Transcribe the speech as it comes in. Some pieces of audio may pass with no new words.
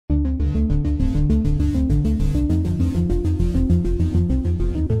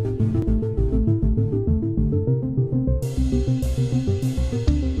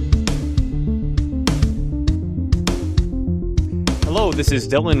Hello, this is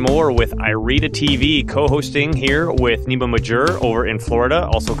Dylan Moore with Irita TV, co-hosting here with Nima Majur over in Florida,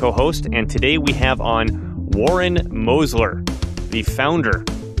 also co-host. And today we have on Warren Mosler, the founder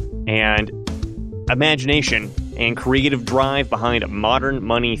and imagination and creative drive behind modern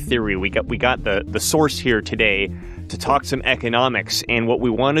money theory. We got the source here today to talk some economics, and what we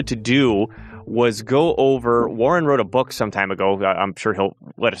wanted to do was go over. Warren wrote a book some time ago. I'm sure he'll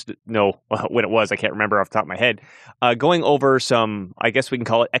let us know when it was. I can't remember off the top of my head. Going over some, I guess we can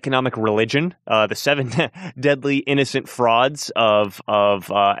call it economic religion, the 7 deadly innocent frauds of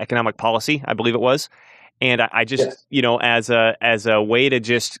economic policy, I believe it was. And I just, as a way to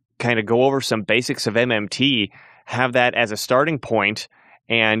just kind of go over some basics of MMT, have that as a starting point.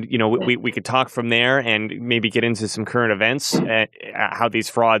 And, we could talk from there and maybe get into some current events, how these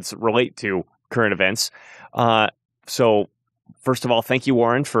frauds relate to current events. So first of all, thank you,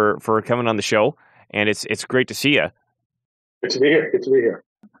 Warren, for coming on the show. And it's great to see you. Good to be here. Good to be here.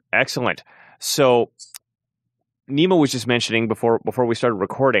 Excellent. So Nima was just mentioning before we started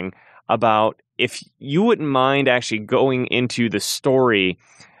recording about if you wouldn't mind actually going into the story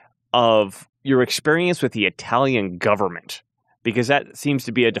of your experience with the Italian government, because that seems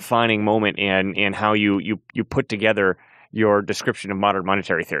to be a defining moment in how you put together your description of modern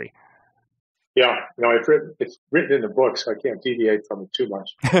monetary theory. Yeah, it's written in the book, so I can't deviate from it too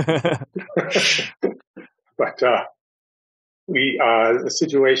much. But the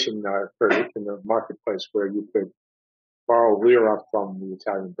situation occurred in the marketplace where you could borrow lira from the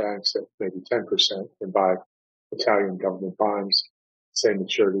Italian banks at maybe 10% and buy Italian government bonds, same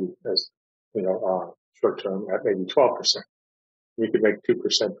maturity as short term at maybe 12%. You could make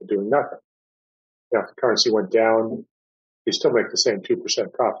 2% for doing nothing. Now, if the currency went down, you still make the same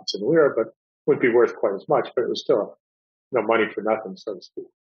 2% profits in lira, but wouldn't be worth quite as much, but it was still no money for nothing, so to speak.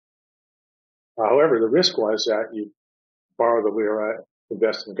 However, the risk was that you borrow the lira,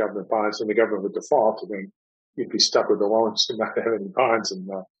 invest in government bonds, and the government would default, and then you'd be stuck with the loans and not have any bonds and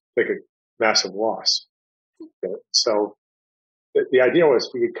take a massive loss. Okay. So the idea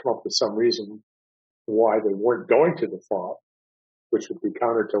was we could come up with some reason why they weren't going to default, which would be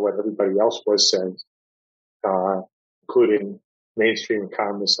counter to what everybody else was saying, including mainstream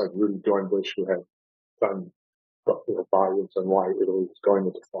economists like Rudy Dornbush, who had done volumes on why Italy was going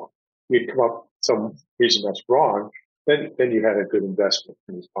to default. You'd come up with some reason that's wrong, then you had a good investment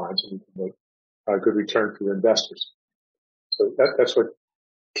in these bonds, and you can make a good return for your investors. So that's what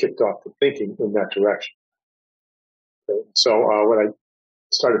kicked off the thinking in that direction. Okay. So when I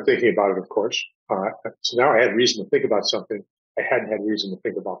started thinking about it, of course, so now I had reason to think about something I hadn't had reason to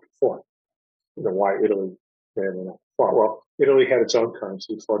think about before. Why Italy ran out. Well, Italy had its own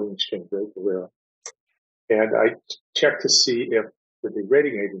currency, floating exchange rate, the lira. And I checked to see if the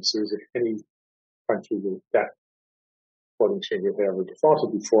rating agencies, if any country with that floating exchange rate had ever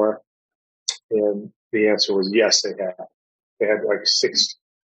defaulted before. And the answer was yes, they had. They had like 6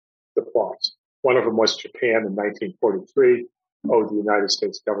 defaults. One of them was Japan in 1943, owed the United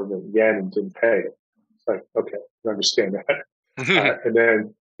States government yen and didn't pay it. It's like, okay, I understand that. And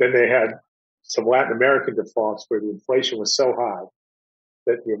then they had some Latin American defaults where the inflation was so high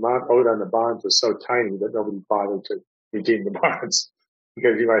that the amount owed on the bonds was so tiny that nobody bothered to redeem the bonds,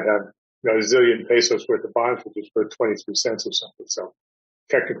 because you might have a zillion pesos worth of bonds, which is worth 23 cents or something. So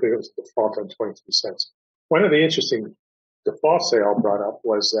technically it was a default on 23 cents. One of the interesting defaults they all brought up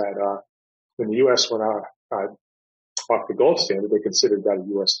was that when the U.S. went off the gold standard, they considered that a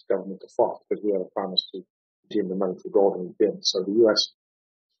U.S. government default because we had a promise to redeem the money for gold, and we didn't. So the U.S.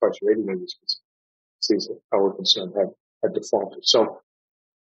 as rating agencies were concerned had defaulted. So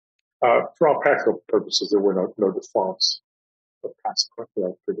for all practical purposes, there were no defaults. But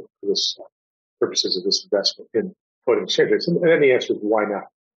consequently, for this purposes of this investment in floating exchange rates. And then the answer is why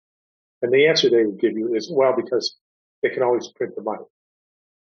not? And the answer they would give you is, well, because they can always print the money.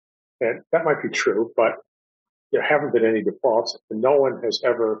 And that might be true, but there haven't been any defaults, and no one has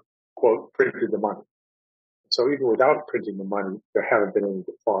ever, quote, printed the money. So even without printing the money, there haven't been any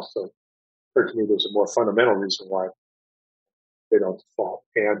defaults. So it occurred to me there's a more fundamental reason why they don't default.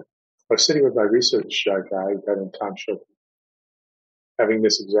 And I was sitting with my research guy, Tom Shook, having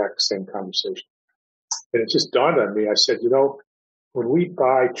this exact same conversation. And it just dawned on me. I said, when we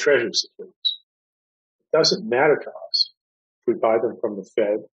buy treasury securities, it doesn't matter to us if we buy them from the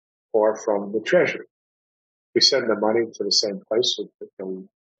Fed or from the Treasury. We send the money to the same place. So we have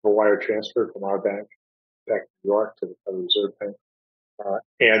a wire transfer from our bank back to New York to the Federal Reserve Bank.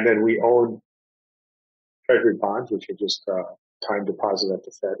 And then we own Treasury bonds, which are just time deposit at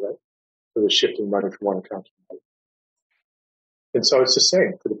the Fed, right? So we're shifting money from one account to another. And so it's the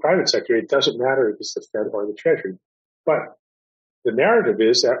same. For the private sector, it doesn't matter if it's the Fed or the Treasury. But the narrative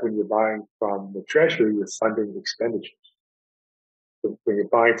is that when you're buying from the Treasury, you're funding expenditures. When you're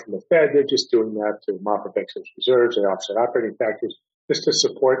buying from the Fed, they're just doing that to mop up excess reserves. They offset operating factors just to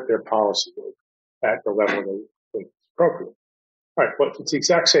support their policy at the level they think is appropriate. All right, well, it's the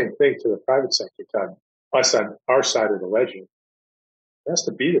exact same thing to the private sector, Todd. Us on our side of the ledger, it has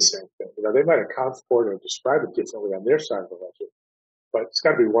to be the same thing. They might account for it or describe it differently on their side of the ledger, but it's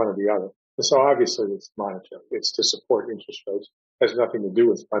got to be one or the other. And so obviously it's monetary. It's to support interest rates. It has nothing to do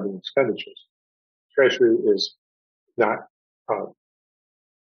with funding expenditures. Treasury is not, from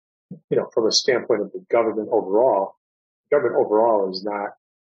a standpoint of the government overall is not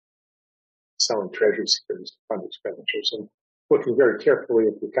selling Treasury securities to fund expenditures. And looking very carefully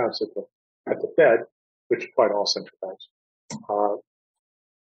at the accounts at the Fed, which apply to all central banks,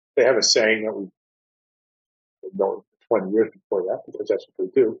 they have a saying that we've known for 20 years before that, because that's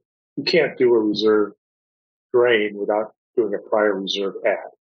what they do. You can't do a reserve drain without doing a prior reserve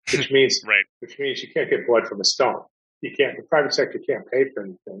add, which means you can't get blood from a stone. The private sector can't pay for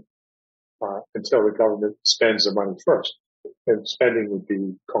anything until the government spends the money first. And spending would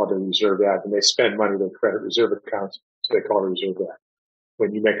be called a reserve add. And they spend money to credit reserve accounts, so they call it a reserve add.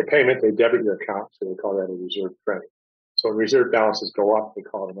 When you make a payment, they debit your account, so they call that a reserve drain. So when reserve balances go up, they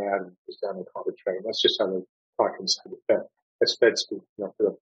call it an add, and it goes down, they call it a drain. That's just how they talk inside the Fed. That's Fed speak, for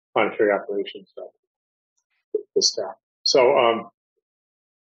the monetary operations stuff, the staff. So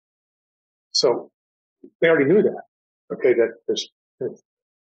they already knew that. Okay, that there's, that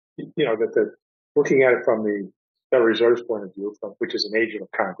they're looking at it from the Federal Reserve's point of view, which is an agent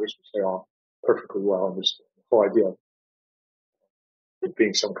of Congress, which they all perfectly well understand. The whole idea of it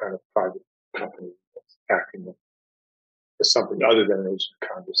being some kind of private company that's acting as something other than an agent of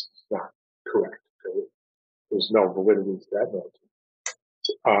Congress is not correct. Okay? There's no validity to that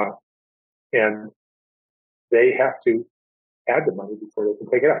narrative. And they have to add the money before they can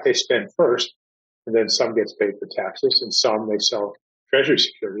take it out. They spend first, and then some gets paid for taxes, and some they sell Treasury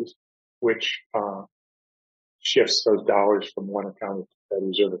securities, which shifts those dollars from one account to the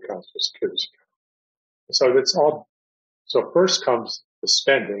reserve account to a securities account. So that's all. So first comes the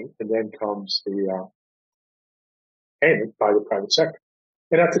spending, and then comes the payment by the private sector.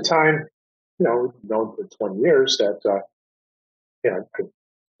 And at the time, we've known for 20 years that, I've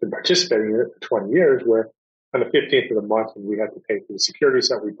been participating in it for 20 years, where on the 15th of the month, when we had to pay for the securities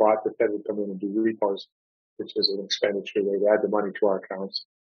that we bought, the Fed would come in and do repos, which is an expenditure. They'd add the money to our accounts.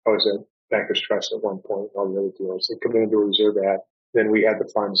 I was at Bankers Trust at one point, all the other deals. They'd come in and do a reserve add. Then we had the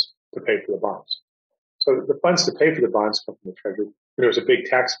funds to pay for the bonds. So the funds to pay for the bonds come from the Treasury. When there was a big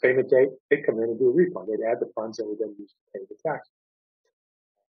tax payment date, they'd come in and do a repo. They'd add the funds that would then use to pay the tax.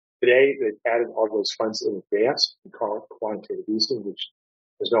 Today, they've added all those funds in advance. We call it quantitative easing, which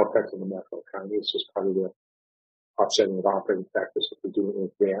has no effect on the macroeconomy. It's just part of the offsetting of operating factors that we do in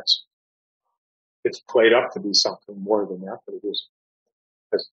advance. It's played up to be something more than that, but it is,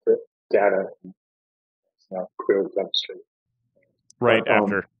 as the data is now clearly demonstrated. Right,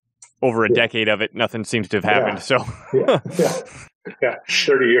 after over a decade of it, nothing seems to have happened. Yeah.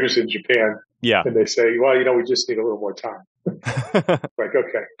 30 years in Japan. Yeah. And they say, well, we just need a little more time. Like,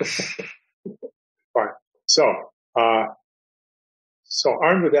 okay. Fine. So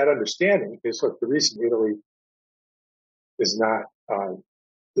armed with that understanding is, look, the reason Italy is not,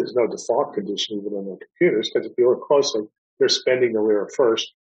 there's no default condition even on their computers, because if you look closely, they're spending the lira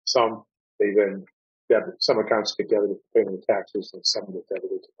first. Some, they then debit, some accounts get debited for payment of taxes, and some get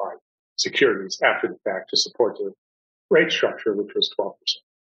debited to buy securities after the fact to support the rate structure, which was 12%.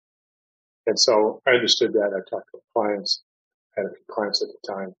 And so I understood that. I talked to clients, had a few clients at the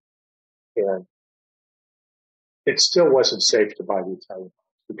time, and it still wasn't safe to buy the Italian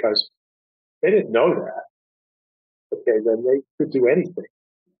bonds because they didn't know that. Okay, then they could do anything.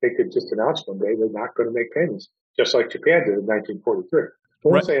 They could just announce one day they're not going to make payments, just like Japan did in 1943. But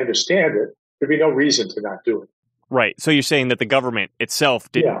once they understand it, there'd be no reason to not do it. Right. So you're saying that the government itself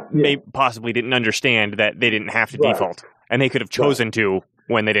possibly didn't understand that they didn't have to default, and they could have chosen to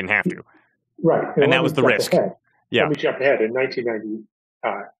when they didn't have to. Right. And that was the risk. Yeah. Let me jump ahead. In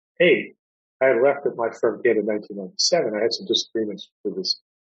 1998, I had left at my firm again in 1997. I had some disagreements with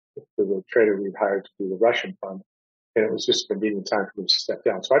the trader we'd hired to do the Russian fund, and it was just a convenient time for me to step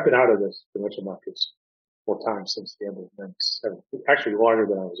down. So I've been out of the financial markets full time since the end of 97, actually longer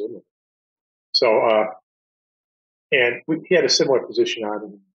than I was in it. So, and he had a similar position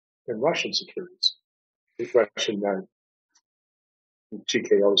on in Russian securities, Russian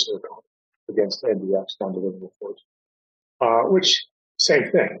GKOs, they're called, against NDFs, non-deliverable forwards, which same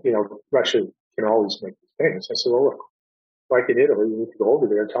thing. Russia can always make these payments. I said, well, look, like in Italy, you need to go over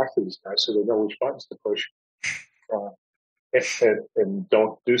there and talk to these guys so they know which buttons to push and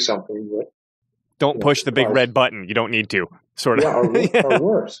don't do something that Don't push the big red button. You don't need to. Sort of. Yeah, or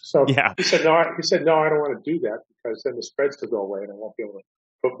worse. So yeah. he said, no, I don't want to do that because then the spreads will go away and I won't be able to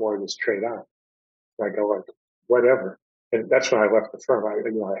put more of this trade on. And I go like, whatever. And that's when I left the firm. I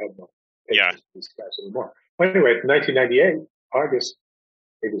had no patience with these guys anymore. Well, anyway, in 1998, August,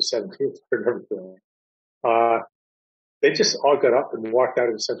 maybe 17th, I remember, they just all got up and walked out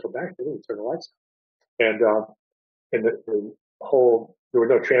of the central bank. They didn't turn the lights on. And the whole, there were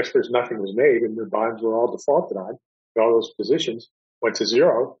no transfers, nothing was made, and the bonds were all defaulted on. And all those positions went to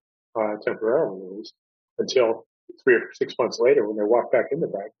zero, temporarily at least, until 3 or 6 months later when they walked back in the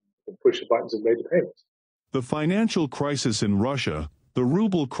bank and pushed the buttons and made the payments. The financial crisis in Russia, the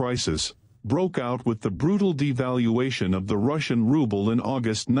ruble crisis, broke out with the brutal devaluation of the Russian ruble in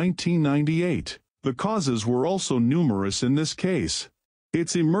August 1998. The causes were also numerous in this case.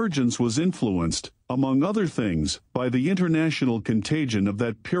 Its emergence was influenced, among other things, by the international contagion of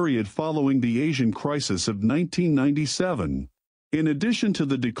that period following the Asian crisis of 1997. In addition to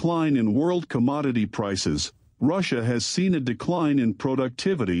the decline in world commodity prices, Russia has seen a decline in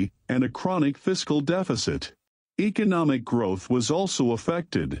productivity and a chronic fiscal deficit. Economic growth was also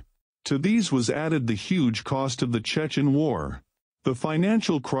affected. To these was added the huge cost of the Chechen War. The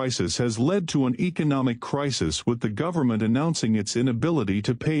financial crisis has led to an economic crisis with the government announcing its inability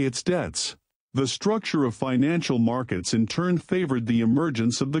to pay its debts. The structure of financial markets in turn favored the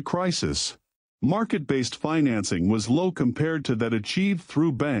emergence of the crisis. Market-based financing was low compared to that achieved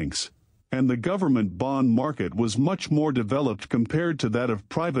through banks, and the government bond market was much more developed compared to that of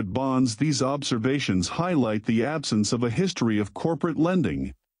private bonds. These observations highlight the absence of a history of corporate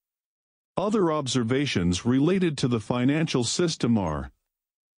lending. Other observations related to the financial system are: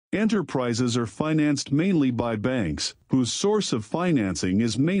 enterprises are financed mainly by banks, whose source of financing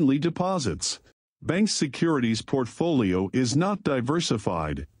is mainly deposits. Banks' securities portfolio is not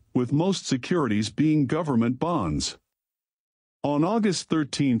diversified, with most securities being government bonds. On August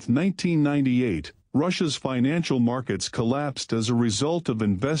 13, 1998, Russia's financial markets collapsed as a result of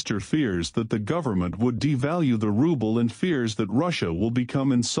investor fears that the government would devalue the ruble and fears that Russia will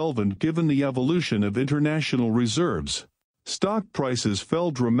become insolvent given the evolution of international reserves. Stock prices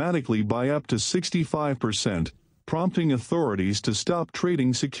fell dramatically by up to 65%, prompting authorities to stop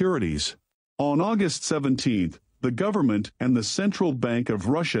trading securities. On August 17, the government and the Central Bank of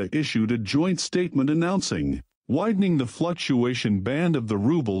Russia issued a joint statement announcing widening the fluctuation band of the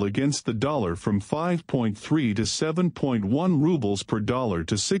ruble against the dollar from 5.3 to 7.1 rubles per dollar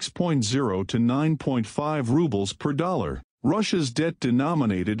to 6.0 to 9.5 rubles per dollar. Russia's debt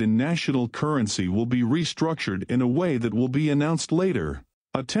denominated in national currency will be restructured in a way that will be announced later.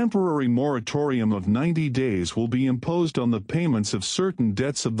 A temporary moratorium of 90 days will be imposed on the payments of certain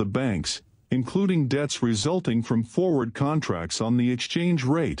debts of the banks, including debts resulting from forward contracts on the exchange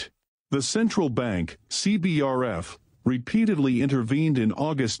rate. The central bank, CBRF, repeatedly intervened in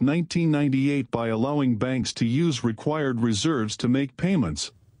August 1998 by allowing banks to use required reserves to make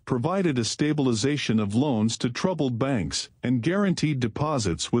payments, provided a stabilization of loans to troubled banks, and guaranteed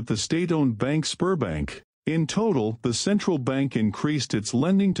deposits with the state-owned bank Sberbank. In total, the central bank increased its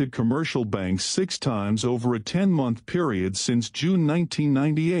lending to commercial banks 6 times over a 10-month period since June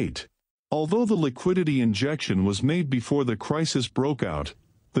 1998. Although the liquidity injection was made before the crisis broke out,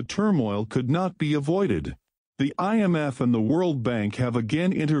 the turmoil could not be avoided. The IMF and the World Bank have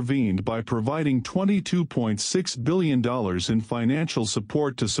again intervened by providing $22.6 billion in financial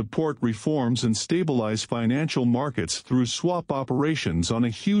support to support reforms and stabilize financial markets through swap operations on a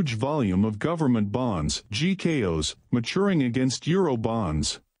huge volume of government bonds, GKOs, maturing against euro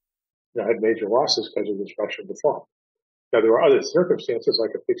bonds. They had major losses because of this Russian default. Now, there were other circumstances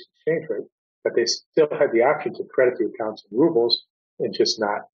like a fixed exchange rate, but they still had the option to credit the accounts in rubles and just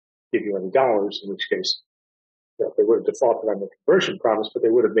not give you any dollars, in which case they would have defaulted on the conversion promise, but they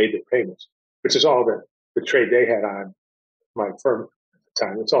would have made their payments, which is all the trade they had on my firm at the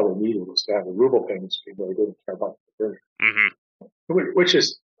time. That's all they needed was to have the ruble payments be made. They didn't care about the conversion. Mm-hmm. Which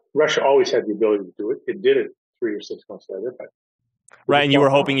is, Russia always had the ability to do it. It did it 3 or 6 months later, but right, and you were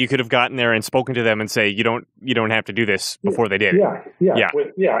hoping you could have gotten there and spoken to them and say, you don't have to do this before they did it. Yeah.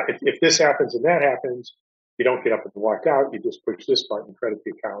 If this happens and that happens, you don't get up and walk out. You just push this button, credit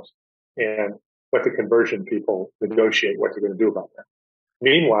the accounts, and let the conversion people negotiate what they're going to do about that.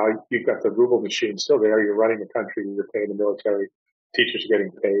 Meanwhile, you've got the ruble machine still there. You're running the country. You're paying the military. Teachers are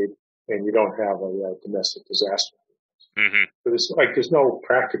getting paid, and you don't have a domestic disaster. Mm-hmm. So there's no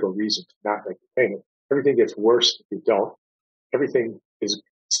practical reason to not make the payment. Everything gets worse if you don't. Everything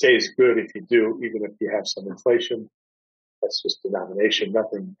stays good if you do, even if you have some inflation. That's just denomination.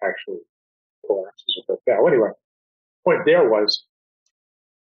 Nothing actually collapses or goes down. Anyway, point there was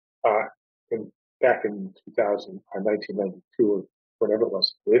back in 1992 or whatever it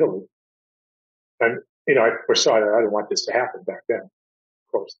was, in Italy. And, I foresaw that I didn't want this to happen back then,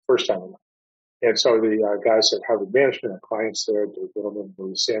 of course, the first time around. And so the guys at Harvard Management, our clients there, Dave Littleman,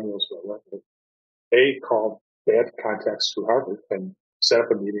 Marie Samuels, they had contacts through Harvard and set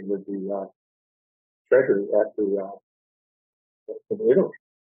up a meeting with the treasury at in Italy,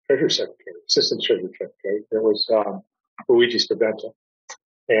 treasury secretary, assistant treasury secretary. There was Luigi Spaventa.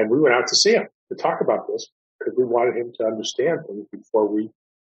 And we went out to see him to talk about this because we wanted him to understand things before we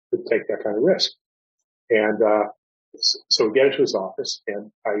could take that kind of risk. And so we get into his office,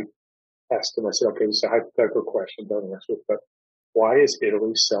 and I asked him, I said, okay, this is a hypothetical question, don't answer it, but why is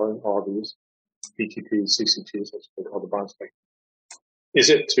Italy selling all these BTPs, CCTs, as we call the bonds? Is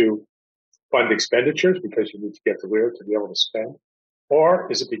it to fund expenditures because you need to get the lira to be able to spend?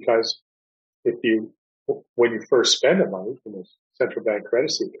 Or is it because when you first spend the money from the central bank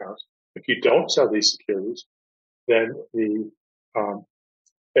credit accounts, if you don't sell these securities, then the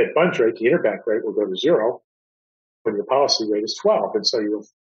Fed funds rate, the interbank rate, will go to 0 when your policy rate is 12. And so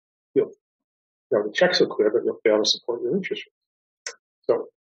the checks will clear, but you'll fail to support your interest rate. So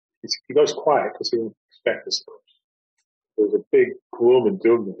he goes quiet because he didn't expect this. There was a big gloom and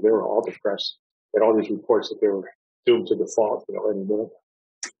doom. They were all depressed. They had all these reports that they were doomed to default, any minute.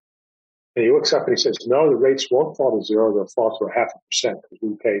 And he looks up and he says, no, the rates won't fall to 0. They'll fall to 0.5% because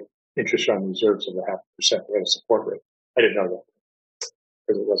we pay interest on reserves of 0.5%. We had a support rate. I didn't know that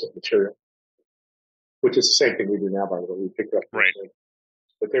because it wasn't material, which is the same thing we do now, by the way. We picked up, right.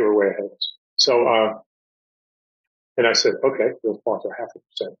 But they were way ahead of us. So, and I said, okay, they'll fall to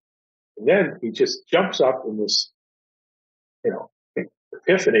 0.5%. And then he just jumps up in this,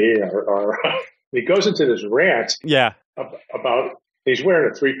 epiphany, or he goes into this rant about. He's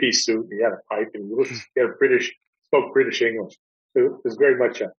wearing a 3-piece suit, and he had a pipe, and he spoke British English. So it was very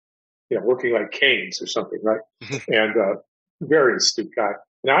much looking like Keynes or something, right? And very astute guy.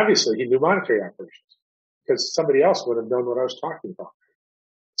 And obviously, he knew monetary operations because somebody else would have known what I was talking about.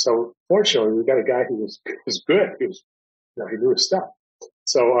 So fortunately, we got a guy who was good. He was, he knew his stuff.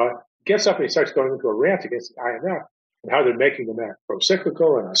 So he gets up and he starts going into a rant against the IMF and how they're making them act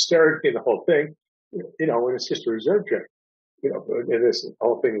pro-cyclical and austerity and the whole thing. When it's just a reserve trade. And this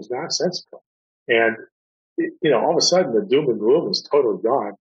whole thing is nonsensical. And, all of a sudden the doom and gloom is totally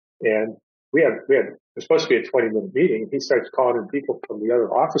gone. And we're supposed to be a 20-minute meeting. And he starts calling in people from the other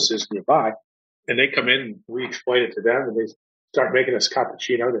offices nearby. And they come in and we explain it to them and they start making us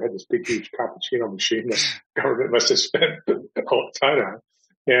cappuccino. They had this big, huge cappuccino machine that the government must have spent a whole ton on.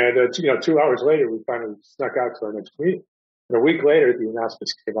 And, 2 hours later, we finally snuck out to our next meeting. And a week later, the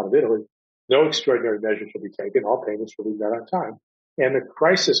announcements came out of Italy. No extraordinary measures will be taken. All payments will be met on time. And the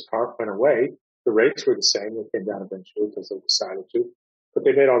crisis part went away. The rates were the same. They came down eventually because they decided to. But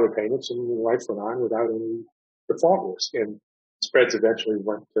they made all their payments and life went on without any default risk. And spreads eventually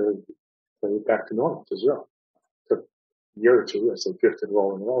went back to normal, to 0. It took a year or two as they drifted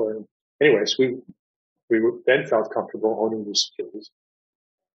lower and lower. And anyways, we then felt comfortable owning these securities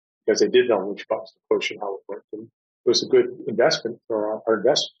because they did know which buttons to push and how it worked. And it was a good investment for our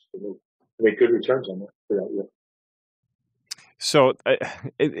investors. Make good returns on that for that year. So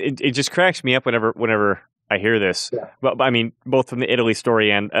it just cracks me up whenever I hear this. Yeah. But I mean, both from the Italy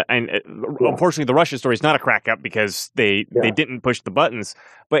story and unfortunately the Russia story is not a crack up because they didn't push the buttons.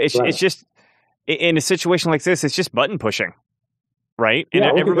 But it's just in a situation like this, it's just button pushing, right? And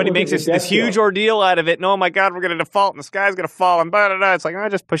everybody makes this huge ordeal out of it. And oh my God, we're going to default and the sky's going to fall and blah, blah, blah. It's like,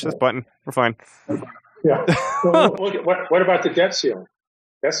 just push this button. We're fine. Yeah. Well, what about the debt ceiling?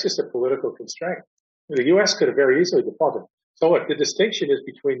 That's just a political constraint. The U.S. could have very easily defaulted. So look, the distinction is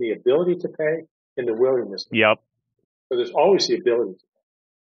between the ability to pay and the willingness to pay. Yep. So there's always the ability to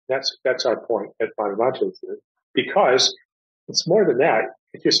pay. That's our point at Montemonte theory. Because it's more than that.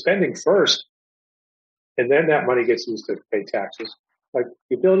 If you're spending first and then that money gets used to pay taxes, like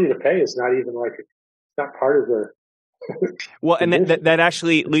the ability to pay is not even it's not part of the well, and that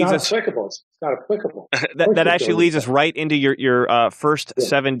actually leads us. It's not applicable. that actually leads us right into your first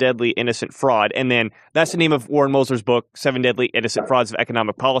 7 Deadly Innocent Fraud, and then that's the name of Warren Mosler's book, 7 Deadly Innocent Frauds of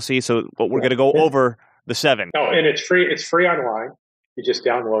Economic Policy. So, we're going to go over the 7. No, and it's free. It's free online. You just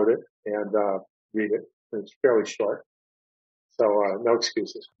download it and read it. And it's fairly short. So no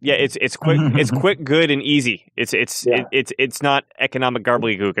excuses. Yeah, it's quick. It's quick, good, and easy. It's not economic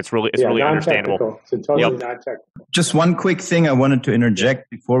gobbledygook. It's really understandable. It's totally non-technical. Just one quick thing I wanted to interject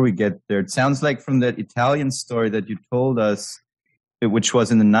before we get there. It sounds like from that Italian story that you told us, which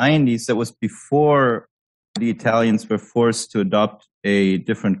was in the 90s, that was before the Italians were forced to adopt a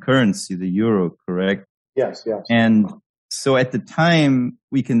different currency, the euro, correct? Yes, yes. And so at the time,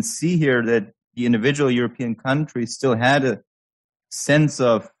 we can see here that the individual European countries still had a sense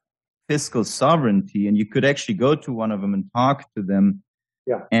of fiscal sovereignty, and you could actually go to one of them and talk to them.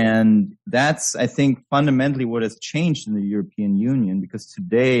 Yeah. And that's, I think, fundamentally what has changed in the European Union, because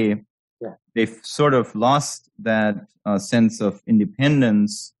today they've sort of lost that sense of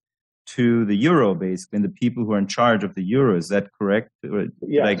independence to the euro, basically, and the people who are in charge of the euro. Is that correct?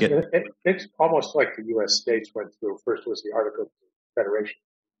 Yeah, it's almost like the U.S. states went through. First was the Articles of Federation.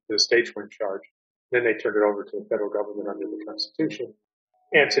 The states were in charge. Then they turned it over to the federal government under the Constitution.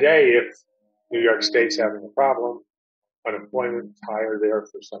 And today, if New York State's having a problem, unemployment is higher there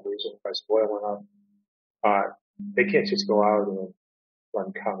for some reason, price of oil went up, they can't just go out and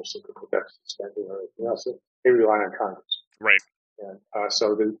run countercyclical deficit spending or anything else. They rely on Congress. Right. And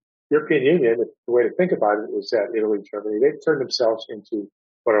so the European Union, the way to think about it is that Italy, Germany, they've turned themselves into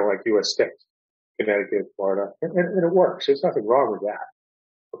what are like U.S. states, Connecticut, Florida, and it works. There's nothing wrong with that.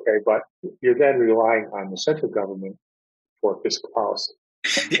 Okay, but you're then relying on the central government for fiscal policy.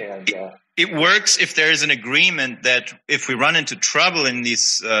 And it works if there is an agreement that if we run into trouble in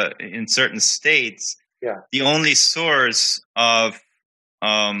these in certain states, the only source of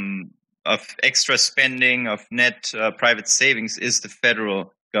extra spending, of net private savings, is the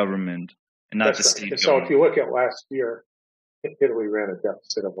federal government and not the state government. So if you look at last year, Italy ran a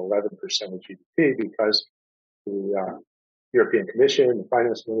deficit of 11% of GDP because the European Commission, the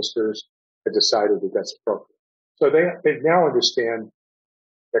finance ministers had decided that that's appropriate. So they now understand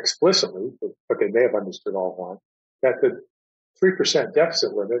explicitly, but they may have understood all along, that the 3%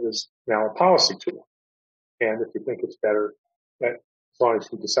 deficit limit is now a policy tool. And if you think it's better, that as long as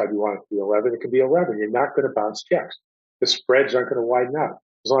you decide you want it to be 11, it can be 11. You're not going to bounce checks. The spreads aren't going to widen out.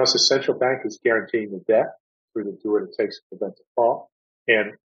 As long as the central bank is guaranteeing the debt, through to do what it takes to prevent default.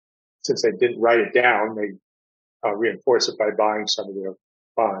 And since they didn't write it down, they reinforce it by buying some of their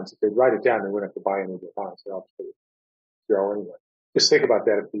bonds. If they write it down, they wouldn't have to buy any of their bonds. They'll have to zero anyway. Just think about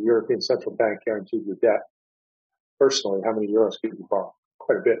that. If the European Central Bank guaranteed your debt, personally, how many euros could you borrow?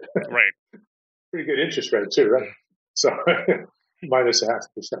 Quite a bit. Right. Pretty good interest rate too, right? So minus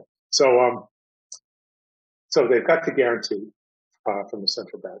 0.5%. So they've got the guarantee from the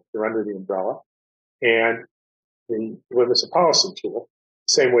central bank. They're under the umbrella, and the limit's a policy tool.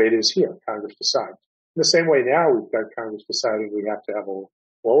 The same way it is here. Congress decides. In the same way now, we've got Congress deciding we have to have a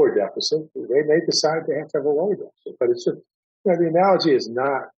lower deficit. They may decide they have to have a lower deficit, but it's just, the analogy is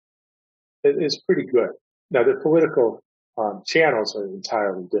not. It's pretty good. Now the political channels are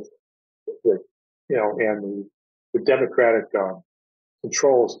entirely different. And the democratic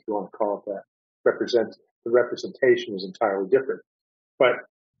controls, if you want to call it that, the representation is entirely different. But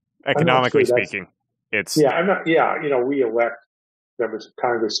economically speaking, it's we elect members of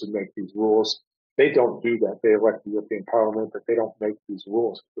Congress who make these rules. They don't do that. They elect the European Parliament, but they don't make these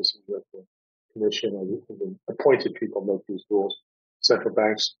rules. This is the Commission and the appointed people make these rules. Central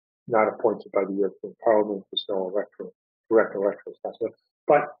banks not appointed by the European Parliament. There's no direct electoral process.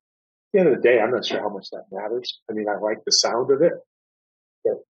 But at the end of the day, I'm not sure how much that matters. I mean, I like the sound of it,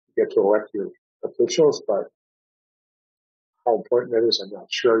 that you get to elect your officials, but how important that is, I'm not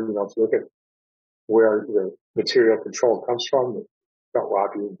sure. If you look at where the material control comes from, you've got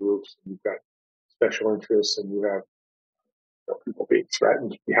lobbying groups, and you've got special interests, and you have people being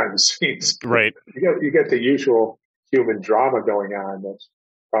threatened behind the scenes. Right. You get the usual human drama going on. That's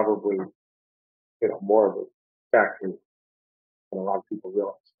probably more of a factor than a lot of people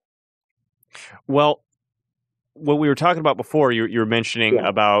realize. Well, what we were talking about before, you were mentioning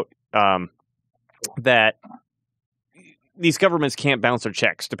about that these governments can't bounce their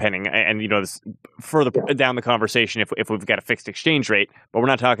checks, depending, and this further down the conversation if we've got a fixed exchange rate, but we're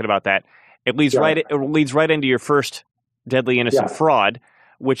not talking about that. It leads right into your first deadly innocent fraud,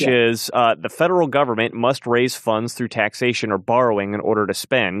 which is the federal government must raise funds through taxation or borrowing in order to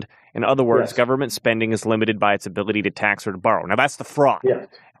spend. In other words, government spending is limited by its ability to tax or to borrow. Now that's the fraud,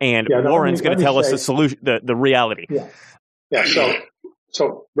 and Warren's going to tell us the solution, the reality.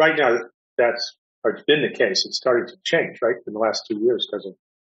 So right now that's been the case. It's starting to change, right, in the last 2 years because of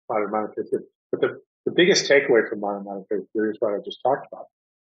modern monetary theory. But the biggest takeaway from modern monetary theory is what I just talked about.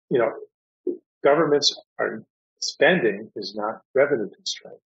 Governments are spending is not revenue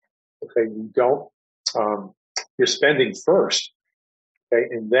constrained. Okay, you don't. You're spending first, okay,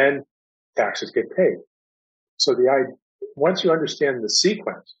 and then taxes get paid. So once you understand the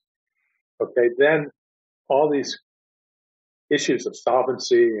sequence, okay, then all these issues of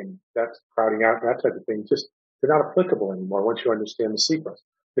solvency and that's crowding out and that type of thing, they're not applicable anymore once you understand the sequence.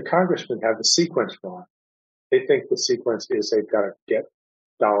 The congressmen have the sequence wrong. They think the sequence is they've got to get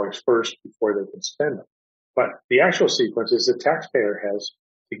dollars first before they can spend them. But the actual sequence is the taxpayer has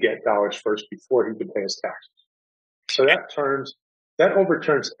to get dollars first before he can pay his taxes. So that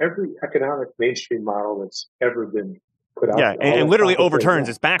overturns every economic mainstream model that's ever been put out. Yeah, and literally overturns.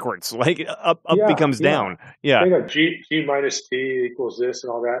 It's backwards. Like up becomes down. Yeah. They got G minus T equals this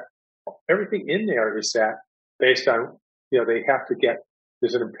and all that. Everything in there is that based on, they have to get,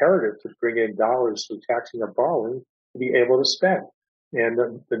 there's an imperative to bring in dollars through taxing or borrowing to be able to spend. And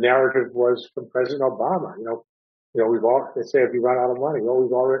the narrative was from President Obama, they say if you run out of money, when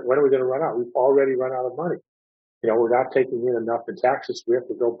are we going to run out? We've already run out of money. We're not taking in enough in taxes. We have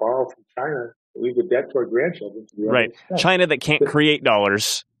to go borrow from China, leave the debt to our grandchildren. To be able to spend. China that can't create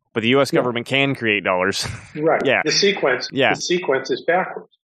dollars, but the U.S. government can create dollars. Right. Yeah. The sequence is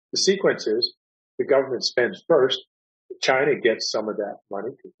backwards. The sequence is the government spends first. China gets some of that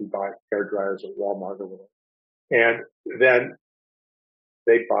money because we buy hair dryers at Walmart or whatever. And then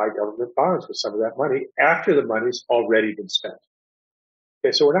they buy government bonds with some of that money after the money's already been spent.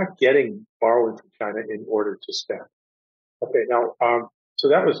 Okay, so we're not getting borrowing from China in order to spend. Okay, now, so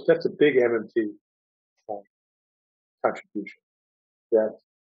that's a big MMT contribution that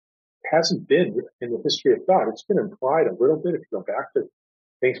hasn't been in the history of thought. It's been implied a little bit if you go back to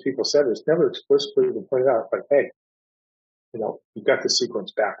things people said. It's never explicitly been pointed out. Like, hey, you've got the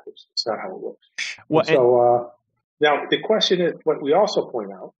sequence backwards. It's not how it works. Well, so now the question is, what we also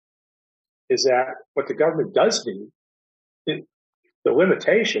point out is that what the government does need, the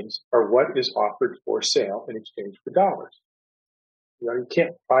limitations are what is offered for sale in exchange for dollars. You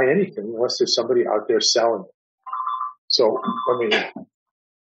can't buy anything unless there's somebody out there selling it. So,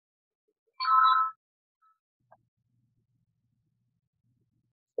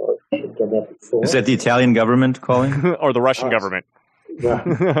 Is that the Italian government calling? Or the Russian government?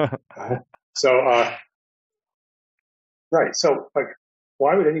 Yeah. So, right. So,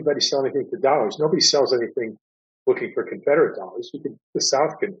 why would anybody sell anything for dollars? Nobody sells anything looking for Confederate dollars.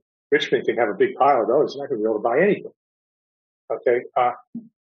 Richmond can have a big pile of those. You're not going to be able to buy anything. Okay.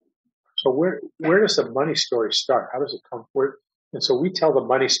 So where does the money story start? How does it come forward? And so we tell the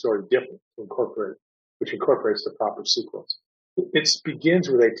money story different which incorporates the proper sequence. It begins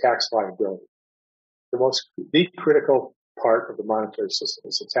with a tax liability. The critical part of the monetary system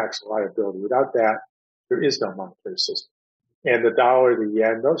is the tax liability. Without that, there is no monetary system. And the dollar, the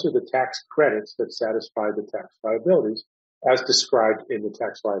yen, those are the tax credits that satisfy the tax liabilities as described in the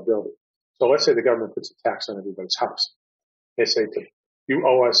tax liability. So let's say the government puts a tax on everybody's house. They say, you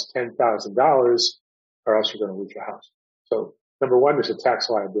owe us $10,000 or else you're going to lose your house. So number one, there's a tax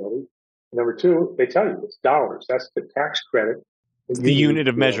liability. Number two, they tell you it's dollars. That's the tax credit. The unit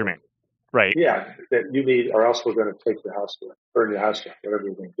of measurement. Right. Yeah, that you need, or else we're going to take your house away, burn your house down, whatever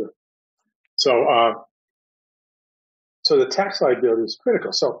you're going to do. So the tax liability is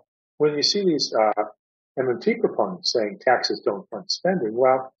critical. So when you see these MMT proponents saying taxes don't fund spending,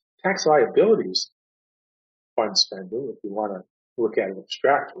 well, tax liabilities fund spending if you want to look at it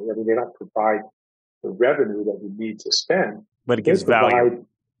abstractly. I mean, they don't provide the revenue that you need to spend. But it gives value.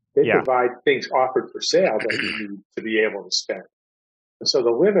 They provide things offered for sale that you need to be able to spend. And so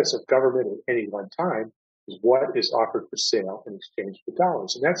the limits of government at any one time is what is offered for sale in exchange for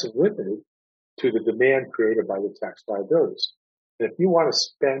dollars. And that's limited to the demand created by the tax liabilities. And if you want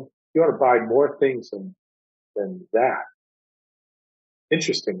to buy more things than that,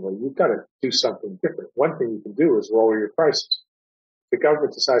 interestingly, you've got to do something different. One thing you can do is lower your prices. If the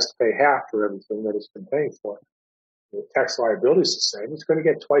government decides to pay half for everything that it's been paying for, the tax liability is the same, it's going to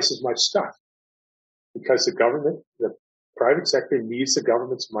get twice as much stuff because the private sector needs the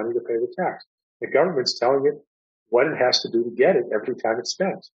government's money to pay the tax. The government's telling it what it has to do to get it every time it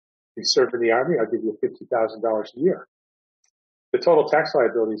spends. If you serve in the Army, I'll give you $50,000 a year. The total tax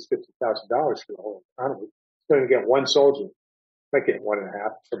liability is $50,000 for the whole economy. It's going to get one soldier. Might get 1.5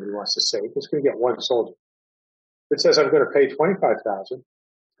 if somebody wants to save. It's going to get one soldier. If it says I'm going to pay $25,000, it's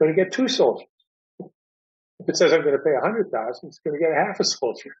going to get two soldiers. If it says I'm going to pay $100,000, it's going to get half a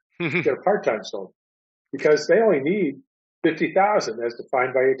soldier. Get a part-time soldier because they only need $50,000 as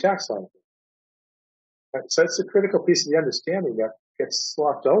defined by your tax liability. So that's a critical piece of the understanding that gets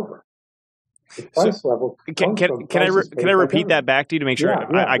sloughed over. The price level. Can I repeat that back to you to make sure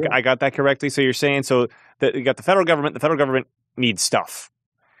I got that correctly? So you're saying that you got the federal government. The federal government needs stuff,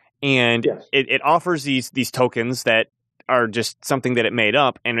 and it offers these tokens that are just something that it made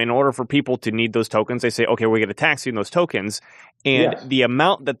up. And in order for people to need those tokens, they say, okay, we're going to tax you in those tokens, and the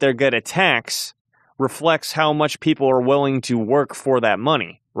amount that they're going to tax reflects how much people are willing to work for that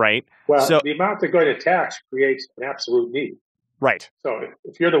money, right? Well, so the amount they're going to tax creates an absolute need. Right. So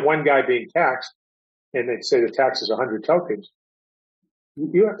if you're the one guy being taxed and they say the tax is 100 tokens,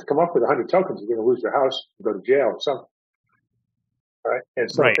 You have to come up with 100 tokens. You're going to lose your house, go to jail or something. Right?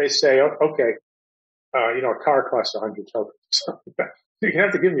 And so if they say, oh, okay, a car costs 100 tokens. You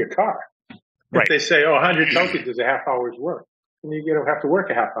have to give me a car. If they say, 100 tokens is a half hour's work, then you don't have to work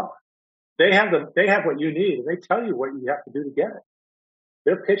a half hour. They have what you need, and they tell you what you have to do to get it.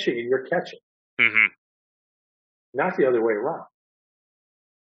 They're pitching and you're catching. Mm-hmm. Not the other way around.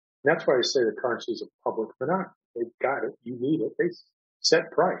 And that's why I say the currency is a public monopoly. They've got it. You need it. They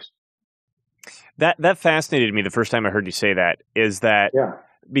set price. That fascinated me the first time I heard you say that, is that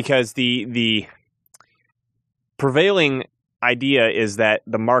because the prevailing idea is that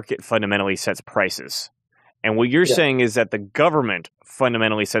the market fundamentally sets prices. And what you're saying is that the government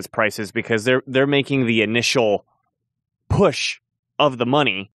fundamentally sets prices because they're making the initial push of the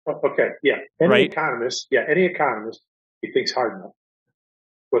money. Okay, yeah. Any economist who thinks hard enough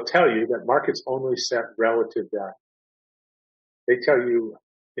will tell you that markets only set relative value. They tell you,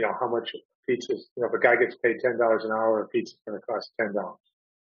 how much pizza, if a guy gets paid $10 an hour, a pizza's going to cost $10.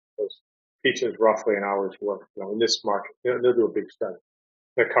 Pizza is roughly an hour's work, in this market. They'll do a big study.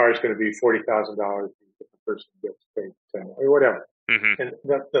 The car is going to be $40,000 if the person gets paid $10 or whatever. Mm-hmm. And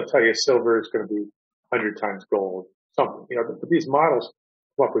they'll tell you silver is going to be 100 times gold, something. But these models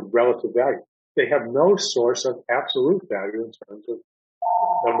come up with relative value. They have no source of absolute value in terms of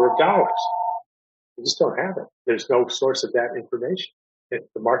number of dollars. They just don't have it. There's no source of that information.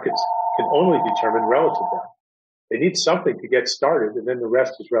 The markets can only determine relative value. They need something to get started, and then the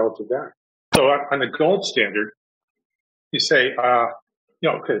rest is relative value. So on the gold standard, you say, okay,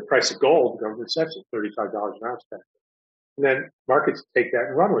 the price of gold, the government sets it $35 an ounce. And then markets take that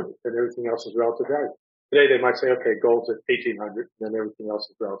and run with it, and everything else is relative value. Today they might say, okay, gold's at 1,800, and then everything else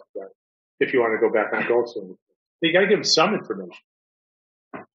is relative value. If you want to go back on gold standard, you got to give them some information.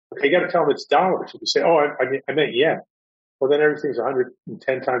 Okay, you got to tell them it's dollars. If you say, I meant yen, well, then everything's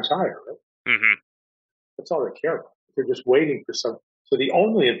 110 times higher, right? Mm-hmm. That's all they care about. They're just waiting for some. So the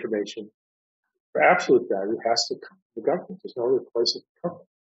only information for absolute value has to come from the government. There's no other place it can come from.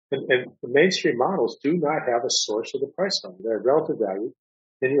 And the mainstream models do not have a source of the price value. They have relative value.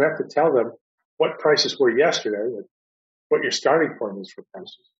 And you have to tell them what prices were yesterday, and what your starting point is for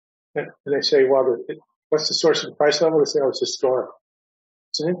prices. And they say, well, what's the source of the price level? They say, it's historical.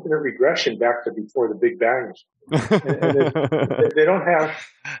 It's an infinite regression back to before the Big Bang. And they don't have,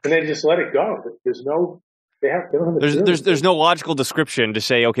 and they just let it go. There's no, they don't have there's no logical description to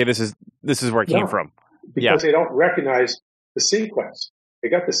say, okay, this is where it came from. Because they don't recognize the sequence. They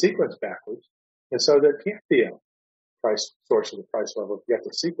got the sequence backwards. And so there can't be a price source of the price level if you get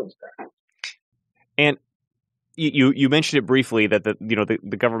the sequence backwards. And you mentioned it briefly that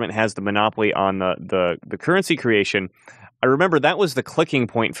the government has the monopoly on the currency creation. I remember that was the clicking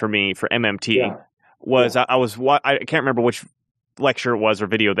point for me for MMT. I can't remember which lecture it was or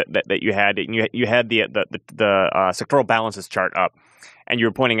video that you had. And you had the sectoral balances chart up, and you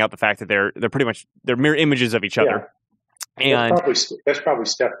were pointing out the fact that they're pretty much they're mirror images of each other. And that's probably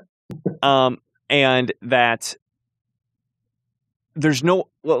Stefan. And that there's no,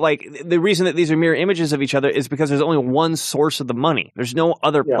 the reason that these are mirror images of each other is because there's only one source of the money. There's no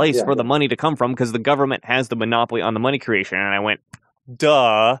other place for the money to come from because the government has the monopoly on the money creation. And I went,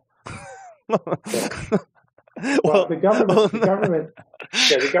 duh. Well, the government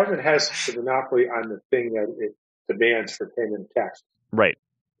has the monopoly on the thing that it demands for payment of taxes. Right.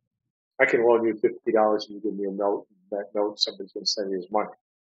 I can loan you $50 and you give me a note, and that note somebody's going to send you his money.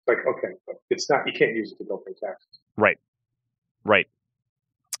 It's like, okay, but it's not, you can't use it to go pay taxes. Right.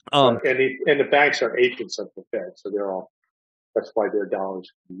 And the banks are agents of the Fed, so that's why their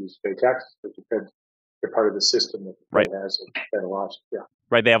dollars can be used to pay taxes. But the Fed, they're part of the system that the Fed has and Fed allows. Yeah.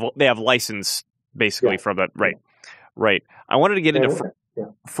 Right. They have license basically from that. Right. Right. I wanted to get into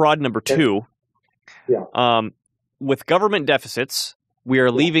fraud number 2. Yeah. With government deficits, we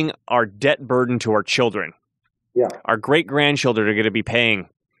are leaving our debt burden to our children. Yeah. Our great-grandchildren are going to be paying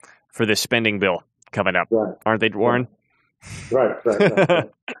for this spending bill coming up. Right. Aren't they, Warren? Right.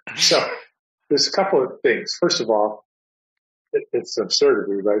 So there's a couple of things. First of all, it's an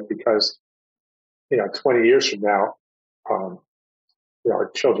absurdity, right? Because, 20 years from now, our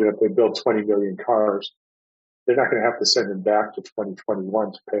children, if they build 20 million cars, they're not going to have to send them back to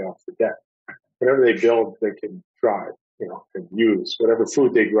 2021 to pay off the debt. Whatever they build, they can drive, can use. Whatever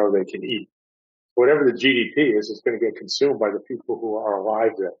food they grow, they can eat. Whatever the GDP is going to get consumed by the people who are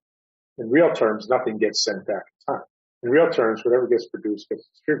alive there. In real terms, nothing gets sent back in time. In real terms, whatever gets produced gets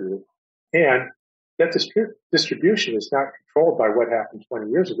distributed. And that distribution is not controlled by what happened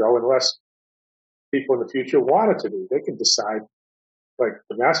 20 years ago unless people in the future want it to be. They can decide, like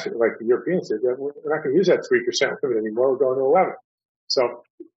the Europeans did, that we're not going to use that 3% limit anymore, we're going to 11. So,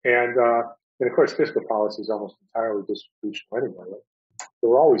 and of course, fiscal policy is almost entirely distributional anyway. Right? So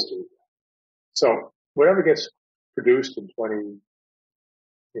we're always doing that. So whatever gets produced in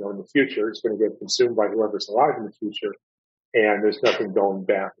in the future, it's going to get consumed by whoever's alive in the future, and there's nothing going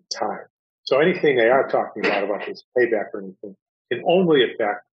back in time. So anything they are talking about this payback or anything can only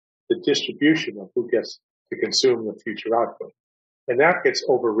affect the distribution of who gets to consume the future output. And that gets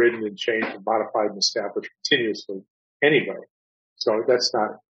overridden and changed and modified and established continuously anyway. So that's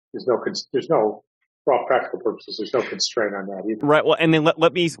not, there's no, for all practical purposes, there's no constraint on that either. Right. Well, and then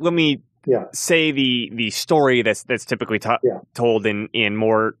let me say the story that's typically told in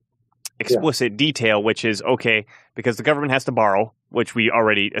more explicit detail, which is, okay, because the government has to borrow, which we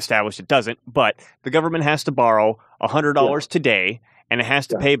already established it doesn't, but the government has to borrow $100 today, and it has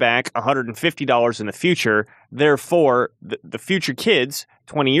to pay back $150 in the future. Therefore, the future kids,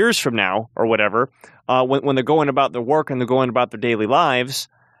 20 years from now or whatever, when they're going about their work and they're going about their daily lives,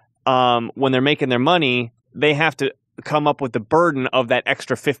 when they're making their money, they have to come up with the burden of that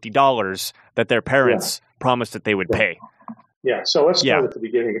extra $50 that their parents promised that they would pay. Yeah, so let's start at the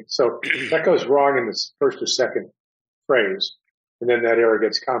beginning. So that goes wrong in the first or second phrase, and then that error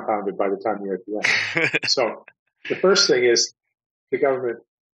gets compounded by the time you're at the end. So the first thing is the government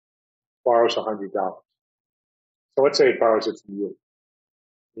borrows $100. So let's say it borrows it from you.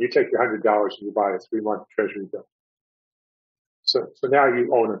 You take your $100 and you buy a 3-month treasury bill. So now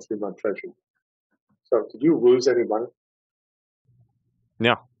you own a 3-month treasury bill. So did you lose any money?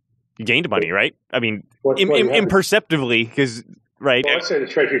 No. You gained money, right? I mean, imperceptibly, because, right? Well, let's say the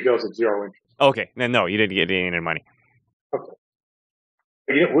treasury bill's at 0 interest. Okay. Then no, you didn't get any money. Okay.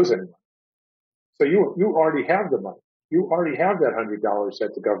 But you didn't lose any money. So you already have the money. You already have that $100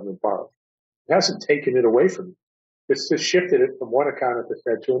 that the government borrowed. It hasn't taken it away from you. It's just shifted it from one account at the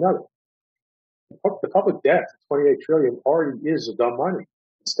Fed to another. The public debt, $28 trillion, already is the money.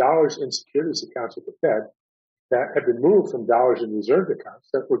 It's dollars in securities accounts at the Fed that have been moved from dollars in reserve accounts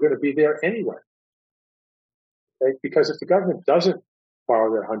that were going to be there anyway. Okay? Because if the government doesn't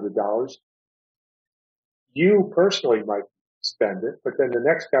borrow that $100, you personally might spend it, but then the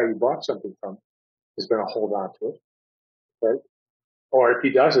next guy you bought something from is going to hold on to it. Okay? Or if he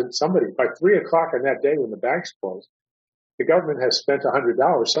doesn't, somebody, by 3 o'clock on that day when the banks close, the government has spent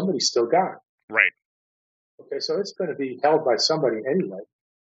 $100, somebody's still got it. Right. Okay, so it's going to be held by somebody anyway.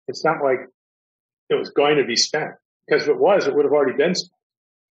 It's not like it was going to be spent. Because if it was, it would have already been spent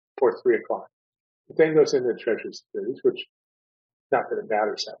before 3 o'clock. It then goes into treasury securities, which, not that it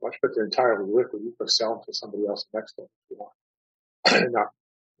matters that much, but they're entirely liquid. You can sell them to somebody else next day if you want.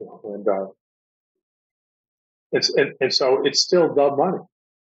 And so it's still the money.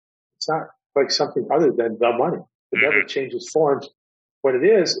 It's not like something other than the money. It never changes forms. What it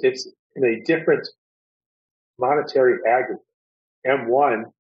is, it's in a different monetary aggregate. M1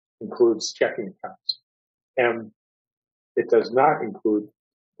 includes checking accounts. It does not include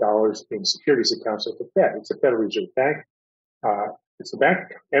dollars in securities accounts at the Fed. It's a Federal Reserve Bank. It's a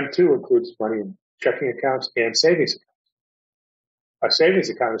bank account. M2 includes money in checking accounts and savings accounts. A savings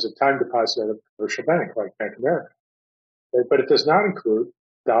account is a time deposit at a commercial bank like Bank of America. Okay? But it does not include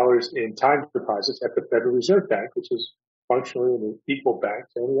dollars in time deposits at the Federal Reserve Bank, which is functionally an equal bank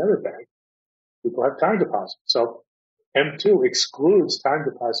to any other bank. People have time deposits. So M2 excludes time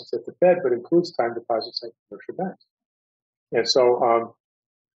deposits at the Fed, but includes time deposits at commercial banks. And so,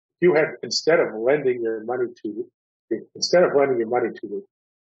 you had, instead of lending your money to the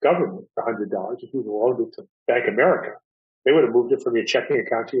government, the $100, if you loaned it to Bank of America, they would have moved it from your checking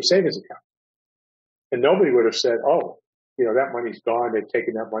account to your savings account. And nobody would have said, oh, that money's gone. They've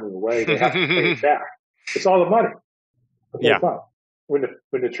taken that money away. They have to pay it back. It's all the money. Okay, yeah. But when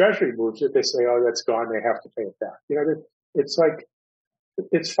the Treasury moves it, they say, oh, that's gone. They have to pay it back. It's like,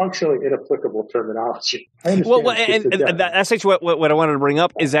 it's functionally inapplicable terminology. Well, and that's actually what I wanted to bring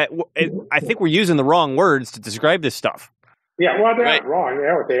up is that I think we're using the wrong words to describe this stuff. Yeah, well, they're not wrong. They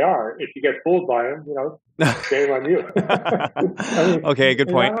are what they are. If you get fooled by them, shame on you. Okay, good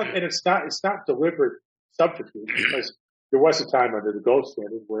point. And it's not deliberate subterfuge, because there was a time under the gold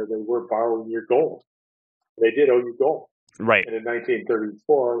standard where they were borrowing your gold. They did owe you gold. Right. And in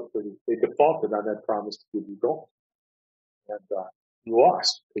 1934, they defaulted on that promise to give you gold. And you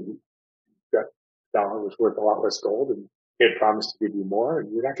lost. That dollar was worth a lot less gold, and they had promised to give you more,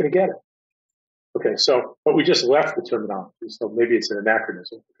 and you're not going to get it. Okay, but we just left the terminology, so maybe it's an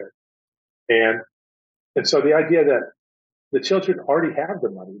anachronism. Okay, and so the idea that the children already have the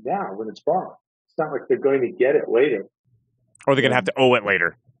money now when it's borrowed. It's not like they're going to get it later, or they're going to have to owe it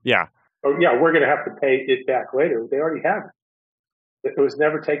later. Yeah. Oh yeah, we're going to have to pay it back later. They already have it. It was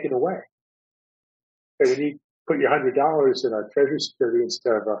never taken away. Okay, when you put your $100 in a treasury security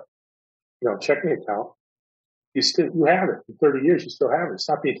instead of a checking account, you have it. In 30 years, you still have it. It's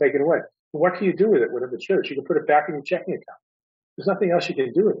not being taken away. What can you do with it when it matures? You can put it back in your checking account. There's nothing else you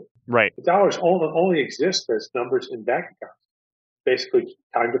can do with it. Right. The dollars only exist as numbers in bank accounts, basically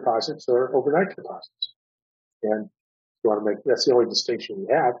time deposits or overnight deposits. And you want to make that's the only distinction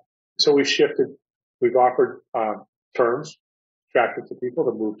we have. So we've offered terms attractive to people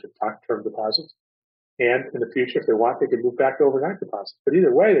to move to term deposits. And in the future, if they want, they can move back to overnight deposits. But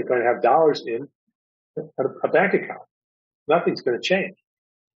either way, they're going to have dollars in a bank account. Nothing's going to change.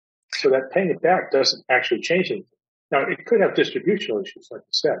 So that paying it back doesn't actually change anything. Now, it could have distributional issues, like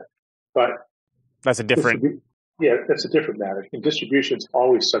you said, but that's a different matter. And distribution is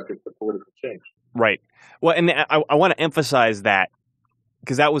always subject to political change. Right. Well, and I want to emphasize that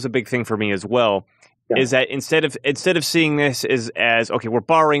because that was a big thing for me as well. Yeah. Is that instead of seeing this as okay, we're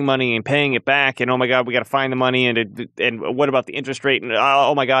borrowing money and paying it back, and oh my God, we got to find the money, and what about the interest rate? And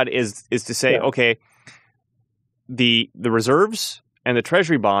oh my God, is to say okay, the reserves and the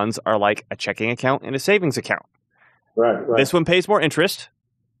treasury bonds are like a checking account and a savings account. Right. This one pays more interest,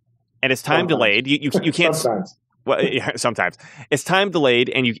 and it's time delayed. You can't. Sometimes. Well, yeah, sometimes it's time delayed,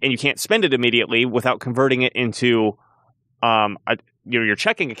 and you can't spend it immediately without converting it into your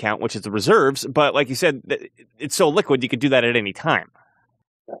checking account, which is the reserves. But like you said, it's so liquid you could do that at any time.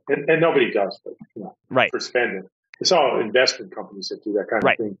 And nobody does, right? For spending, it's all investment companies that do that kind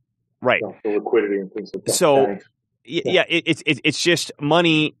of thing, right? For liquidity and things like that. So. Yeah, it's just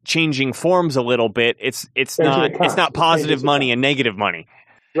money changing forms a little bit. It's not positive money and negative money.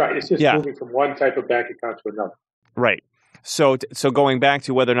 Right. It's just moving from one type of bank account to another. Right. So going back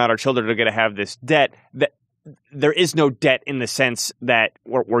to whether or not our children are going to have this debt, that there is no debt in the sense that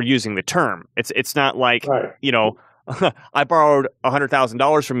we're using the term. It's not like I borrowed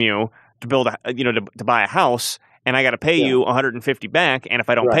 $100,000 from you to build to buy a house. And I got to pay you $150 back, and if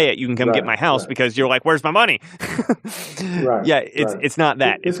I don't pay it, you can come get my house because you're like, "Where's my money?" Yeah, it's not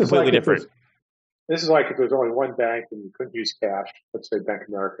that. It's completely different. This is like if there's only one bank and you couldn't use cash, let's say Bank of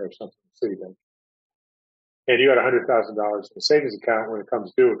America or something, Citibank, and you had $100,000 in a savings account. When it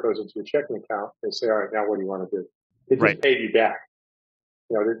comes due, it goes into a checking account. They say, "All right, now what do you want to do?" They just paid you back.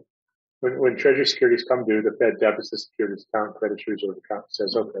 When Treasury securities come due, the Fed debits the securities account, credits reserve account, and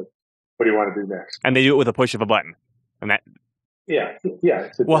says, "Okay. What do you want to do next?" And they do it with a push of a button. And that. Yeah.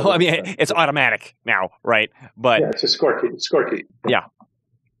 Well, I mean, it's automatic now, right? But it's a scorekeep. Yeah.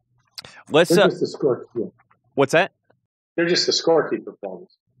 Let's. They're just the scorekeep. What's that? They're just the scorekeeper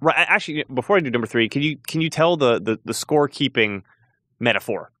problems. Right. Actually, before I do number 3, can you tell the scorekeeping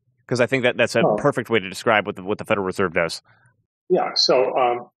metaphor? Because I think that's a perfect way to describe what the Federal Reserve does. Yeah.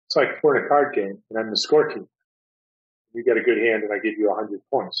 So it's like we're in a card game, and I'm the scorekeeper. You get a good hand, and I give you 100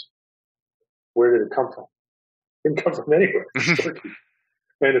 points. Where did it come from? It didn't come from anywhere.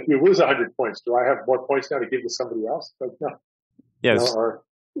 And if you lose 100 points, do I have more points now to give to somebody else? Like, no. Yes. Or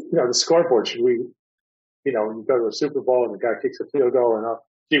the scoreboard, should we, when you go to a Super Bowl and the guy kicks a field goal and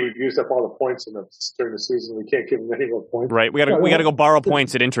we've used up all the points during the season. We can't give him any more points. Right. We got to go borrow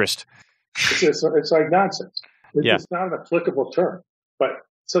points at interest. It's like nonsense. It's not an applicable term. But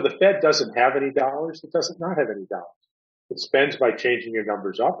so the Fed doesn't have any dollars. It doesn't not have any dollars. It spends by changing your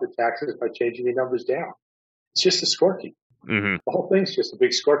numbers up. It taxes by changing your numbers down. It's just a scorekeeping. Mm-hmm. The whole thing's just a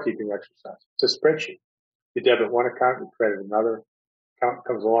big scorekeeping exercise. It's a spreadsheet. You debit one account, you credit another. Account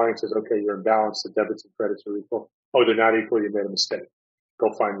comes along and says, okay, you're in balance. The debits and credits are equal. Oh, they're not equal. You made a mistake.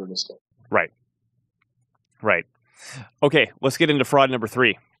 Go find your mistake. Right. Okay, let's get into fraud number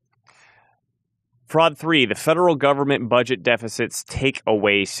 3. Fraud 3, the federal government budget deficits take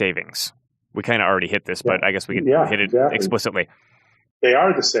away savings. We kind of already hit this, but I guess we can hit it explicitly. They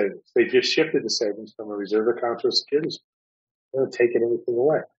are the savings. They just shifted the savings from a reserve account to a securities account. They haven't taken anything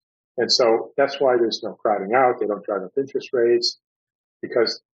away. And so that's why there's no crowding out. They don't drive up interest rates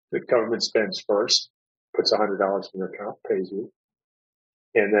because the government spends first, puts $100 in your account, pays you.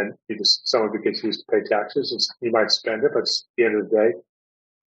 And then some of it gets used to pay taxes. You might spend it, but at the end of the day,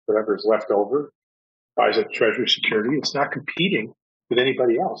 whatever is left over buys a treasury security. It's not competing with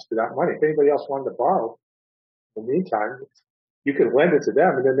anybody else for that money. If anybody else wanted to borrow, in the meantime, you could lend it to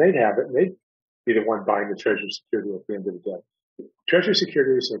them and then they'd have it and they'd be the one buying the treasury security at the end of the day. Treasury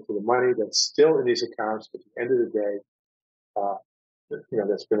securities are for the money that's still in these accounts at the end of the day,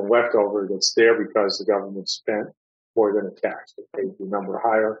 that's been left over, that's there because the government spent more than a tax. They paid the number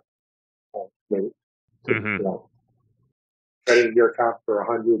higher. Credited your account for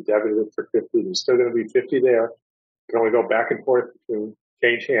 100, debited it for 50. There's still going to be 50 there. You can only go back and forth between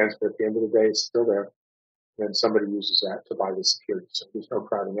change hands, but at the end of the day, it's still there. And then somebody uses that to buy the security. So there's no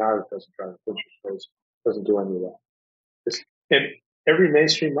crowding out. It doesn't drive up interest rates. Doesn't do any of that. And every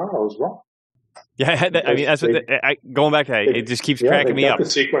mainstream model is wrong. Yeah, I mean, that's going back to that. It just keeps cracking me up.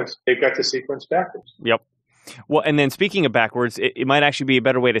 They've got the sequence backwards. Yep. Well, and then speaking of backwards, it might actually be a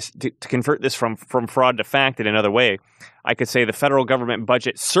better way to convert this from fraud to fact in another way. I could say the federal government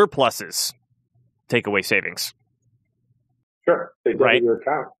budget surpluses take away savings. Sure. They debit your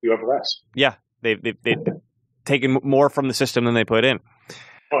account. You have less. Yeah. They've taken more from the system than they put in.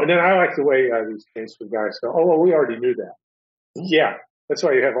 Oh, and then I like the way these mainstream guys go, oh, well, we already knew that. Yeah. That's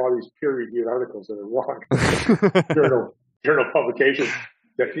why you have all these peer-reviewed articles that are wrong. journal publications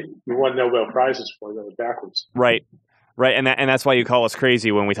that you won Nobel Prizes for that are backwards. Right. And that's why you call us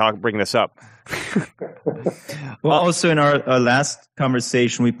crazy when we bring this up. Well, also in our last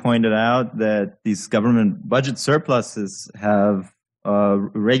conversation, we pointed out that these government budget surpluses have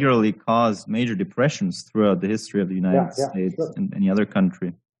regularly caused major depressions throughout the history of the United States and any other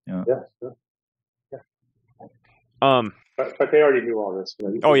country. Yeah. Sure. But they already knew all this.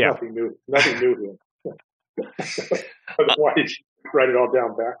 Nothing new here. Otherwise, write it all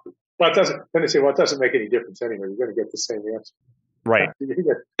down backwards. Well, it doesn't. Then they say, well, it doesn't make any difference anyway. You're going to get the same answer. Right. Maybe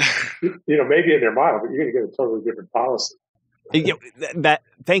in their model, but you're going to get a totally different policy.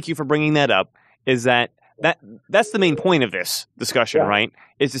 Thank you for bringing that up. Is that's the main point of this discussion, right?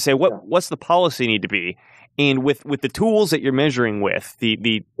 Is to say what's the policy need to be, and with the tools that you're measuring with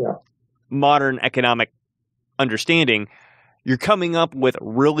the modern economic understanding, you're coming up with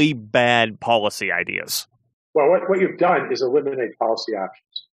really bad policy ideas. Well, what you've done is eliminate policy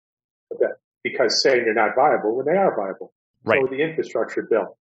options. Okay. Because saying they're not viable when they are viable. Right. So the infrastructure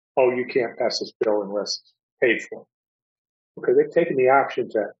bill, you can't pass this bill unless it's paid for. Okay, they've taken the option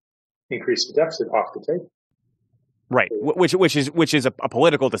to increase the deficit off the table. Right, which is a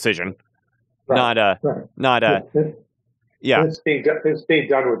political decision, not a. It's being done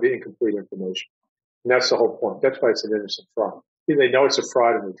with the incomplete information, and that's the whole point. That's why it's an innocent fraud. Either they know it's a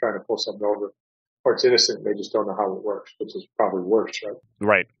fraud and they're trying to pull something over, or it's innocent and they just don't know how it works, which is probably worse,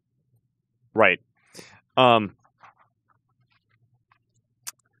 right? Right.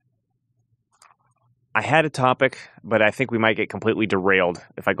 I had a topic, but I think we might get completely derailed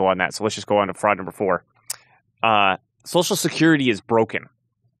if I go on that. So let's just go on to fraud number 4. Social Security is broken.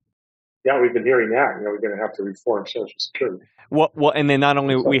 Yeah, we've been hearing that. We're going to have to reform Social Security. Well, and then not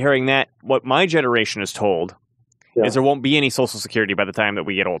only are we hearing that, what my generation is told is there won't be any Social Security by the time that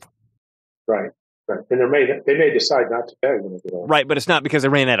we get old. Right. And they may decide not to pay when they get old. Right, but it's not because they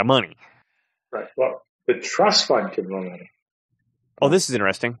ran out of money. Right. Well, the trust fund can run out of money. Oh, this is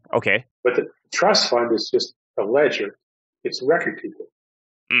interesting. Okay. But the trust fund is just a ledger. It's record keeping.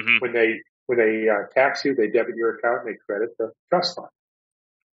 Mm-hmm. When they tax you, they debit your account and they credit the trust fund.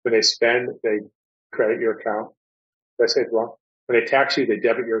 When they spend, they credit your account. Did I say it wrong? When they tax you, they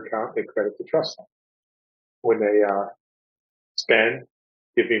debit your account, they credit the trust fund. When they spend,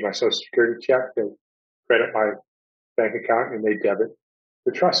 give me my Social Security check, they credit my bank account and they debit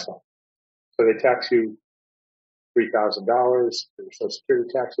the trust fund. So they tax you $3,000 for your Social Security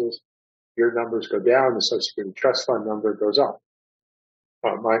taxes. Your numbers go down, the Social Security trust fund number goes up.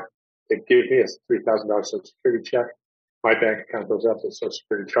 They give me a $3,000 Social Security check. My bank account goes up, the Social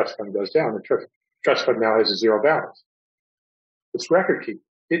Security trust fund goes down. The trust fund now has a zero balance. It's record keeping.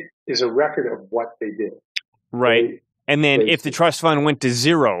 It is a record of what they did. Right. And then if the trust fund went to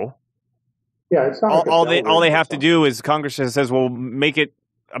zero, it's not all they have to do is Congress says, well, make it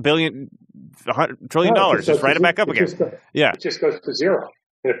 $1 trillion. Just write it back up again. It just goes to zero.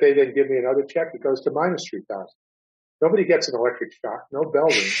 And if they then give me another check, it goes to minus 3,000. Nobody gets an electric shock. No bell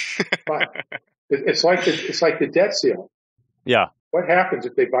rings. But it's like the debt ceiling. Yeah. What happens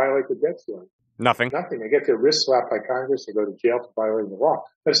if they violate the debt ceiling? Nothing. They get their wrist slapped by Congress. They go to jail for violating the law.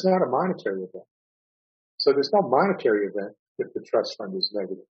 But it's not a monetary event. So there's no monetary event if the trust fund is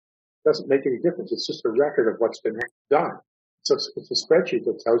negative. It doesn't make any difference. It's just a record of what's been done. So it's a spreadsheet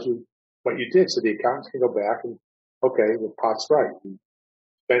that tells you what you did. So the accountants can go back and, okay, the pot's right. You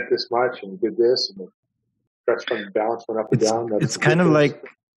spent this much and you did this, and the trust fund balance went up and down. It's kind of like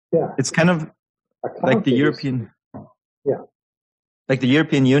the European, like the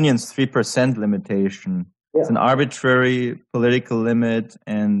European Union's 3% limitation. It's an arbitrary political limit,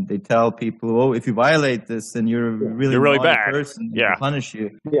 and they tell people, if you violate this, then you're really bad person. We'll punish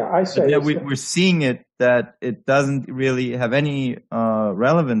you. I say we're seeing it that it doesn't really have any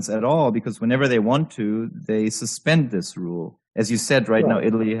relevance at all, because whenever they want to, they suspend this rule. As you said, right now,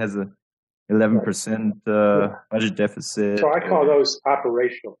 Italy has a 11% budget deficit. So I call those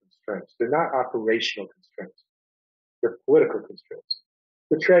operational constraints. They're not operational constraints. They're political constraints.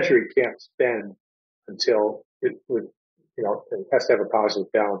 The Treasury can't spend until it has to have a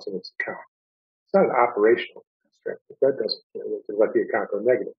positive balance in its account. It's not an operational constraint. The Fed doesn't care. They can let the account go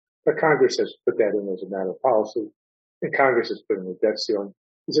negative. But Congress has put that in as a matter of policy, and Congress has put in a debt ceiling.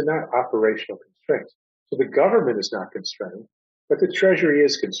 These are not operational constraints. So the government is not constrained, but the Treasury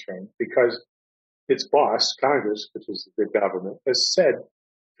is constrained because its boss, Congress, which is the government, has said,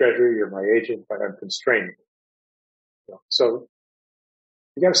 Treasury, you're my agent, but I'm constraining you. So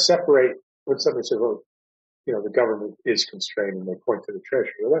you got to separate when somebody says, well, the government is constrained, and they point to the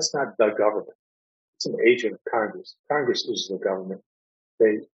Treasury. Well, that's not the government. It's an agent of Congress. Congress is the government.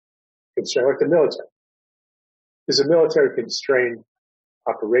 They constrain, like the military. Is the military constrained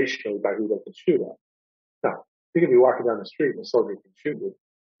operationally by who they can shoot at? No. You can be walking down the street and a soldier can shoot you if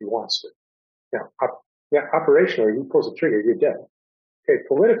he wants to. Now, operationally, he pulls a trigger, you're dead. Okay,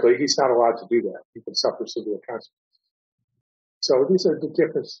 politically, he's not allowed to do that. He can suffer severe consequences. So these are the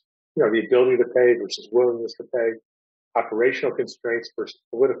difference, the ability to pay versus willingness to pay, operational constraints versus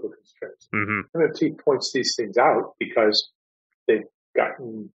political constraints. Mm-hmm. MMT points these things out because they've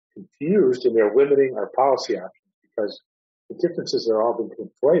gotten confused and they're limiting our policy options because the differences are all being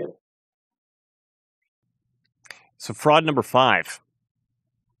conflated. So fraud number 5.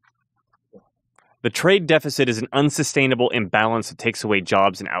 The trade deficit is an unsustainable imbalance that takes away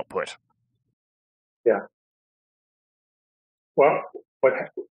jobs and output. Yeah. Well,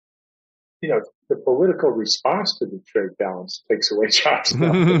 the political response to the trade balance takes away jobs and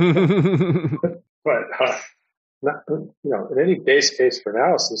output. But, in any base case for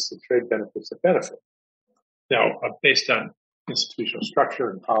analysis, the trade benefit's a benefit. Now, based on institutional structure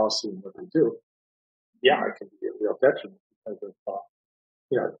and policy and what they do, it can be a real detriment because of,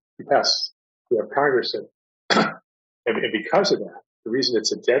 we have Congress and because of that, the reason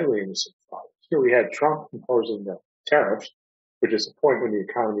it's a deadly innocent fraud. We had Trump imposing the tariffs, which is the point when the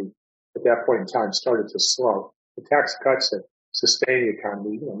economy at that point in time started to slow. The tax cuts that sustained the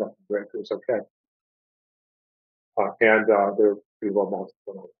economy, nothing great, it was okay. And they're pretty well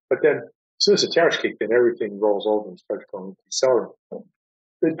multiple. But then as soon as the tariffs kicked in, everything rolls over and starts going accelerating.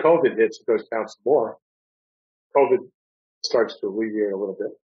 Then COVID hits, it goes down some more. COVID starts to alleviate a little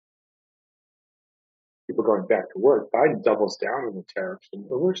bit. People going back to work. Biden doubles down on the tariffs, and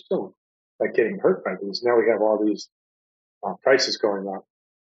we're still getting hurt by these. Now we have all these prices going up,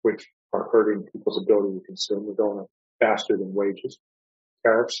 which are hurting people's ability to consume. They're going up faster than wages.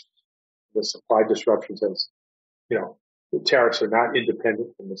 Tariffs, the supply disruptions, as the tariffs are not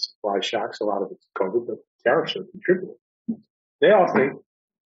independent from the supply shocks. A lot of it's COVID, but tariffs are contributing. They all think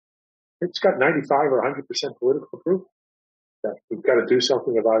it's got 95 or 100% political approval. That we've got to do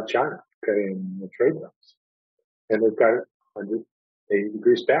something about China, and the trade balance. And they've got it 180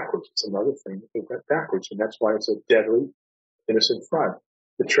 degrees backwards. It's another thing that they've got backwards, and that's why it's a deadly innocent fraud.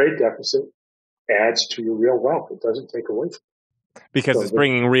 The trade deficit adds to your real wealth. It doesn't take away from it. Because it's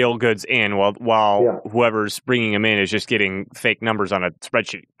bringing real goods in while whoever's bringing them in is just getting fake numbers on a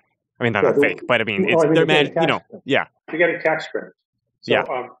spreadsheet. I mean, not fake, but they're mad, They're getting tax credits.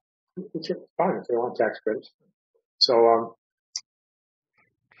 So, it's fine if they want tax credits. So,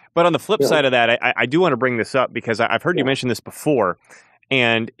 but on the flip side of that, I do want to bring this up because I've heard you mention this before.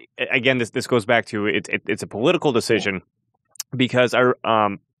 And again, this goes back to it's a political decision because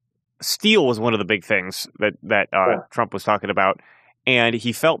steel was one of the big things that Trump was talking about. And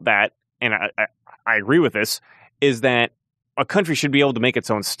he felt that, and I agree with this, is that a country should be able to make its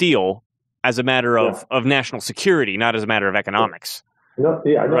own steel as a matter of national security, not as a matter of economics. Those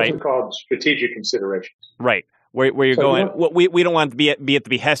are called strategic considerations. Right. Where you're going, we don't want to be at the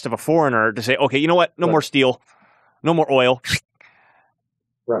behest of a foreigner to say, okay, you know what? No more steel, no more oil.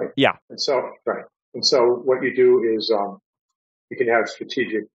 Right. Yeah. And so what you do is you can have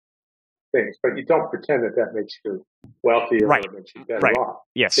strategic things, but you don't pretend that makes you wealthier or makes you better off.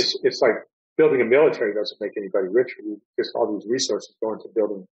 Yes. It's like building a military doesn't make anybody richer. Just all these resources go into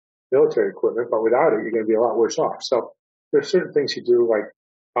building military equipment, but without it, you're going to be a lot worse off. So there's certain things you do, like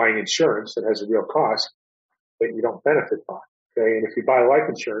buying insurance that has a real cost that you don't benefit by. Okay, and if you buy life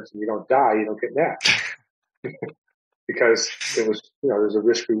insurance and you don't die, you don't get matched because there's a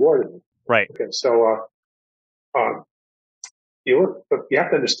risk reward in it. Right. Okay, so but you have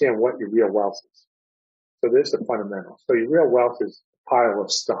to understand what your real wealth is. So there's the fundamental. So your real wealth is a pile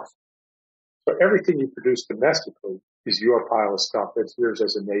of stuff. So everything you produce domestically is your pile of stuff that's yours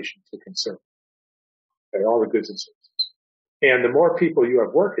as a nation to consume. Okay, all the goods and services. And the more people you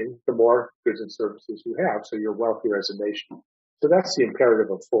have working, the more goods and services you have, so you're wealthier as a nation. So that's the imperative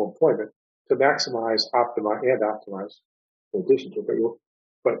of full employment, to maximize, optimize, in addition to it.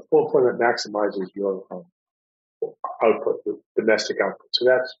 But full employment maximizes your output, domestic output. So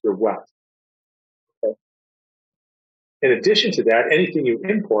that's your wealth. Okay? In addition to that, anything you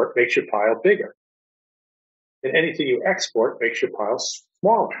import makes your pile bigger. And anything you export makes your pile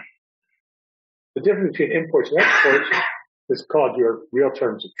smaller. The difference between imports and exports is called your real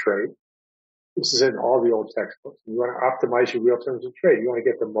terms of trade. This is in all the old textbooks. You want to optimize your real terms of trade. You want to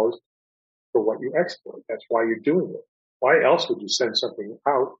get the most for what you export. That's why you're doing it. Why else would you send something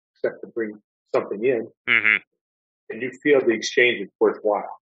out except to bring something in? Mm-hmm. And you feel the exchange is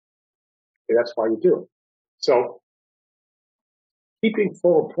worthwhile. Okay, that's why you do it. So keeping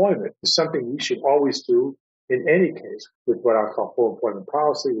full employment is something we should always do in any case with what I call full employment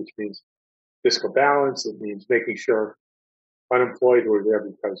policy, which means fiscal balance. It means making sure unemployed who are there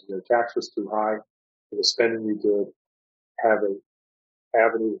because their tax was too high for the spending you did have a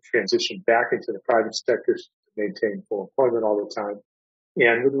avenue to transition back into the private sector to maintain full employment all the time.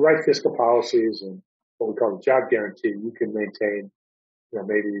 And with the right fiscal policies and what we call the job guarantee, you can maintain,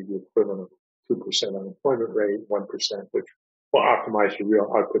 maybe the equivalent of 2% unemployment rate, 1%, which will optimize your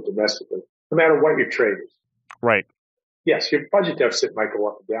real output domestically, no matter what your trade is. Right. Yes, your budget deficit might go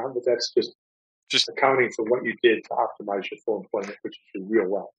up and down, but that's just accounting for what you did to optimize your full employment, which is your real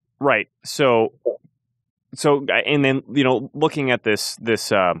wealth. Right. So, and then, looking at this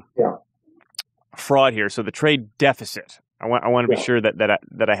fraud here. So the trade deficit, I want to be sure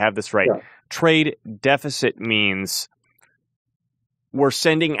that I have this right. Yeah. Trade deficit means we're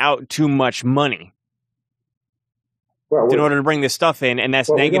sending out too much money in order to bring this stuff in, and that's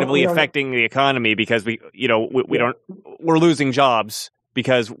negatively affecting the economy because we're losing jobs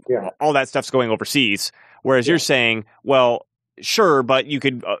because all that stuff's going overseas. Whereas you're saying, well, sure, but you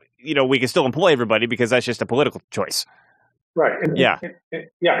could, we can still employ everybody because that's just a political choice. Right. And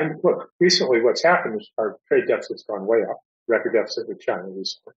look, recently what's happened is our trade deficit's gone way up, record deficit with China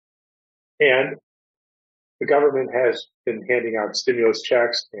recently. And the government has been handing out stimulus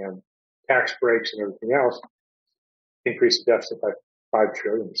checks and tax breaks and everything else, increased the deficit by $5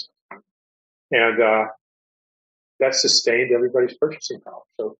 trillion. And that sustained everybody's purchasing power.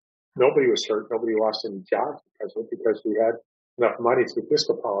 So nobody was hurt. Nobody lost any jobs because we had enough money through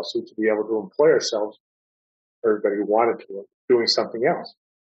fiscal policy to be able to employ ourselves, everybody who wanted to, doing something else.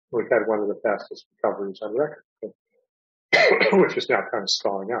 We've had one of the fastest recoveries on record, which is now kind of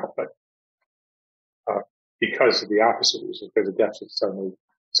stalling out. But because of the opposite reason, because the deficit suddenly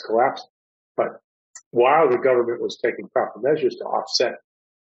is collapsing. But while the government was taking proper measures to offset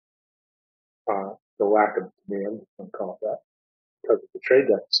the lack of demand, I'll call it that, because of the trade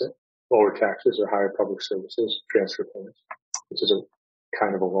deficit, lower taxes or higher public services, transfer payments, which is a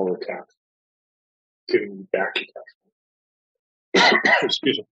kind of a lower tax, giving you back your tax.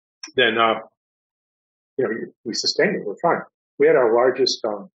 Excuse me. Then, we sustained it. We're fine. We had our largest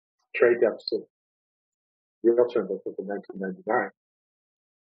trade deficit, real term deficit in 1999.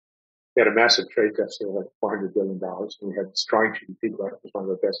 We had a massive trade deficit of like $400 billion. And we had strong GDP growth. It was one of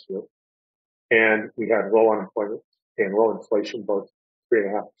the best years. And we had low unemployment and low inflation, both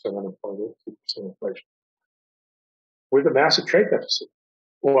 3.5% unemployment, 2% inflation. With a massive trade deficit.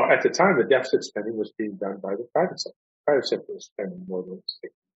 Well, at the time, the deficit spending was being done by the private sector. The private sector was spending more than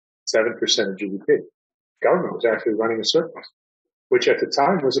 7% of GDP. The government was actually running a surplus, which at the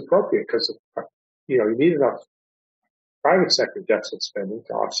time was appropriate because, you need enough private sector deficit spending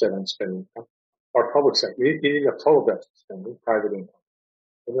to offset unspent income, or public sector. You need enough total deficit spending, private income.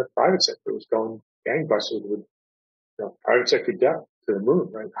 And the private sector was going gangbusters with private sector debt to the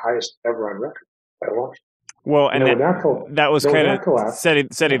moon, right? Highest ever on record by a long shot. Well, and that was kind of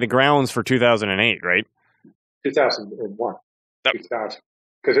setting the grounds for 2008, right? 2001. 2000.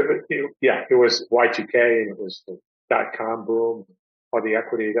 Because it was Y2K and it was the .com boom, all the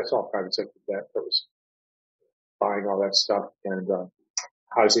equity. That's all private sector debt that was buying all that stuff, and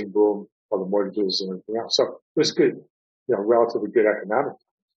housing boom, all the mortgages and everything else. So it was good, relatively good economic.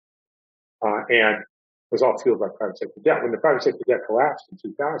 And it was all fueled by private sector debt. When the private sector debt collapsed in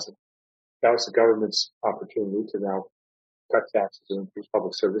 2000, that was the government's opportunity to now cut taxes and increase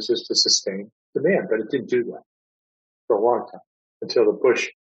public services to sustain demand. But it didn't do that for a long time until the Bush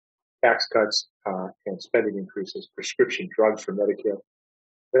tax cuts and spending increases, prescription drugs for Medicare.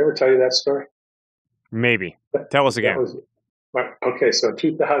 Did I ever tell you that story? Maybe. Tell us again. Okay, so in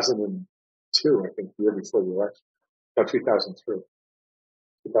 2002, I think, the year before the election,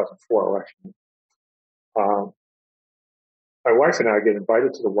 2004 election, my wife and I get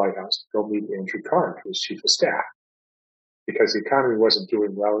invited to the White House to go meet Andrew Carr, who was chief of staff, because the economy wasn't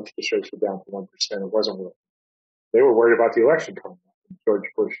doing well. Interest rates were down to 1%. It wasn't working. They were worried about the election coming up. George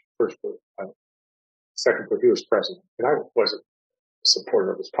Bush, first Bush, second Bush, he was president. And I wasn't a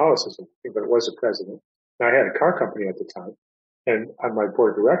supporter of his policies, but it was a president. And I had a car company at the time. And on my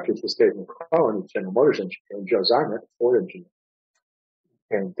board of directors was Dave McClellan, the General Motors engineer, and Joe Zymek, Ford engineer.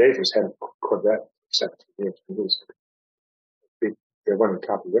 And Dave was head of Corvette 17 years. They went on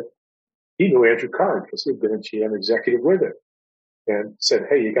top of it. He knew Andrew Card because he'd been a GM executive with it, and said,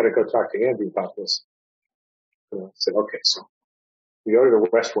 "Hey, you got to go talk to Andy about this." And I said, "Okay." So we go to the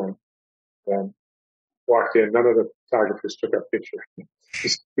West Wing and walked in. None of the photographers took our picture.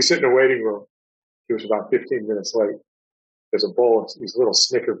 We sit in the waiting room. He was about 15 minutes late. There's a bowl of these little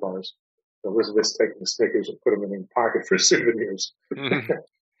Snicker bars. Elizabeth's taking the Snickers and put them in her pocket for souvenirs. Mm-hmm.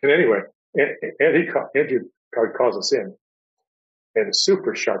 And anyway, Andrew Card calls us in, and a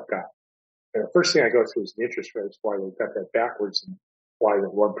super sharp guy. And the first thing I go through is the interest rates, why they got that backwards, and why the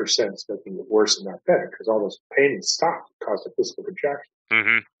 1% is making it worse and not better, because all those payments stopped caused a fiscal contraction.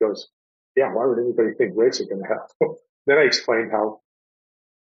 Mm-hmm. He goes, "Yeah, why would anybody think rates are going to help?" Then I explained how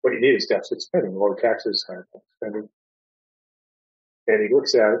what you need is deficit spending, lower taxes, higher spending. And he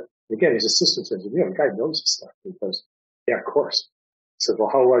looks at it. Again, he's a systems engineer. The guy knows this stuff. He goes, "Yeah, of course." He said, "Well,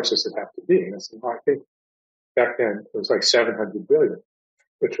 how large does it have to be?" And I said, "Well, I think back then it was like 700 billion,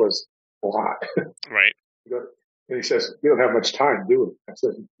 which was a lot." Right. And he says, "We don't have much time, do we?" I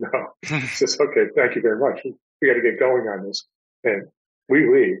said, "No." He says, "Okay, thank you very much. We got to get going on this." And we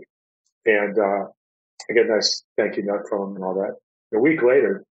leave. And I get a nice thank you note from him and all that. And a week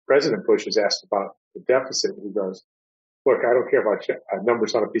later, President Bush is asked about the deficit. And he goes, "Look, I don't care about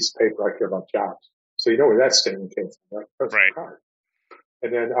numbers on a piece of paper. I care about jobs." So you know where that statement came from, right? Right.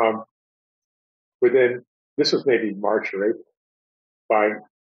 And then within, this was maybe March or April,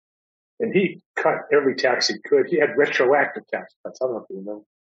 and he cut every tax he could. He had retroactive tax cuts. I don't know if you remember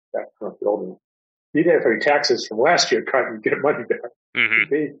that. I don't know if you're older. He'd have any taxes from last year cut and get money back.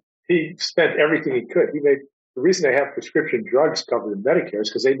 Mm-hmm. He spent everything he could. The reason they have prescription drugs covered in Medicare is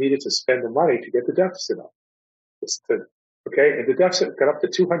because they needed to spend the money to get the deficit up. Okay, and the deficit got up to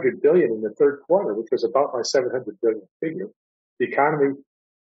 200 billion in the third quarter, which was about my 700 billion figure. The economy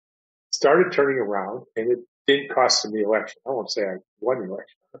started turning around, and it didn't cost him the election. I won't say I won the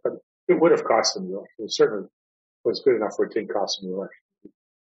election, but it would have cost him the election. It certainly was good enough where it didn't cost him the election. He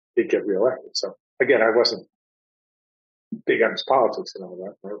did get reelected. So again, I wasn't big on his politics and all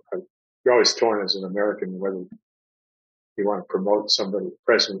that. You're always torn as an American whether you want to promote somebody,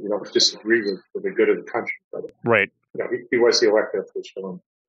 president you don't disagree with for the good of the country. But, right. You know, he was the elected official,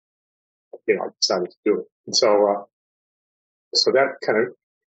 and I decided to do it. And so, so that kind of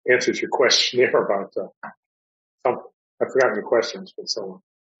answers your question there about something. I've forgotten your questions, but so on.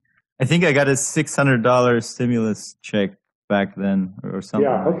 I think I got a $600 stimulus check back then, or something.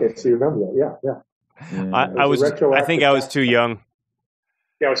 Yeah. Okay. So you remember that? Yeah. I think I was too young.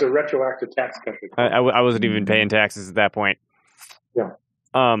 Yeah, it was a retroactive tax cut. I wasn't even paying taxes at that point. Yeah.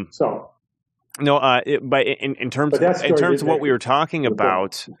 But in terms of what we were talking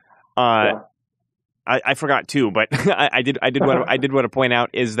about, I forgot too. But I did want to point out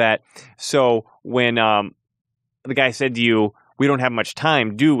is that so when the guy said to you, "We don't have much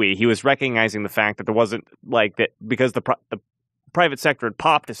time, do we?" He was recognizing the fact that there wasn't like that because the private sector had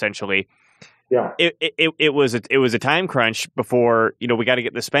popped essentially. Yeah, it was a time crunch before we got to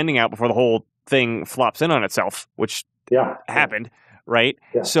get the spending out before the whole thing flops in on itself, which happened, right?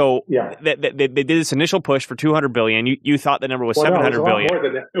 Yeah. So they did this initial push for 200 billion. You thought the number was 700 billion.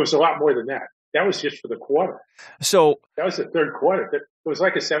 It was a lot more than that. That was just for the quarter. So that was the third quarter. It was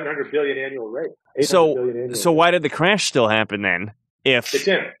like a 700 billion annual rate. So why did the crash still happen then? If it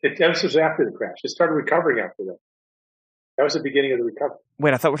didn't, this was after the crash. It started recovering after that. That was the beginning of the recovery.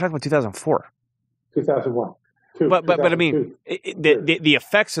 Wait, I thought we were talking about 2004. 2001. But I mean, the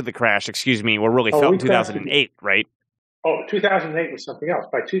effects of the crash, were really felt in 2008, right? 2008 was something else.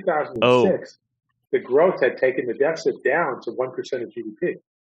 By 2006, the growth had taken the deficit down to 1% of GDP.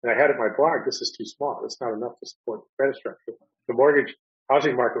 And I had in my blog, this is too small. It's not enough to support the credit structure. The mortgage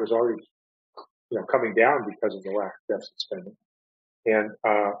housing market was already, coming down because of the lack of deficit spending. And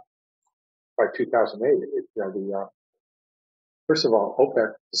by 2008, first of all,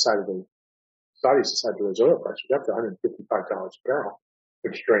 OPEC Saudis decided to raise oil prices up to $155 a barrel,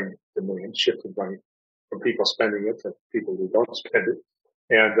 which drained the millions, shifted money from people spending it to people who don't spend it.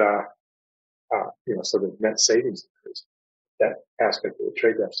 And, so the net savings increased. That aspect of the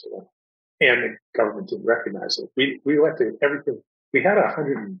trade deficit went. And the government didn't recognize it. We elected everything. We had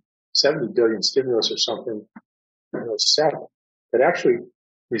 170 billion stimulus or something in 2007 that actually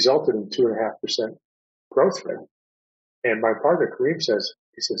resulted in 2.5% growth rate. And my partner Kareem says,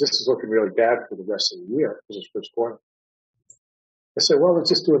 this is looking really bad for the rest of the year. It was his first quarter. I said, well, let's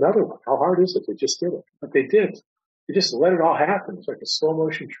just do another one. How hard is it? They just did it. But they did. They just let it all happen. It's like a slow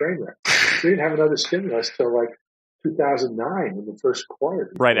motion train wreck. We didn't have another stimulus till like 2009 in the first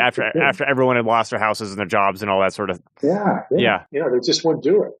quarter. Right, after everyone had lost their houses and their jobs and all that sort of. Yeah. They just wouldn't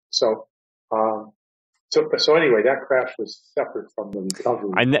do it. So So anyway, that crash was separate from the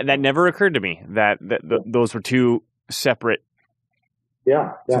recovery. That never occurred to me that those were two separate.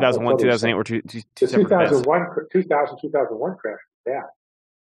 Yeah. 2001, 2008 were two separate events. 2001 crash was bad.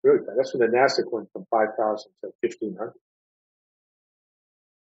 Really bad. That's when the Nasdaq went from 5,000 to 1,500.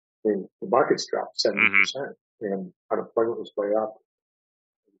 I mean, the markets dropped 70%, and unemployment was way up.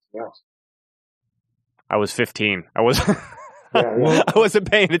 Else. I was 15. I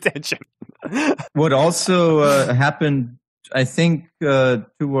wasn't paying attention. What also happened, I think,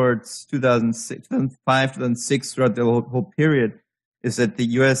 towards 2006, 2005, 2006, throughout the whole period, is that the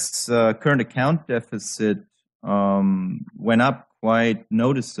U.S. Current account deficit went up quite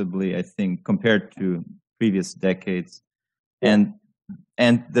noticeably, I think, compared to previous decades. And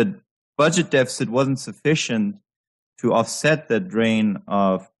the budget deficit wasn't sufficient to offset the drain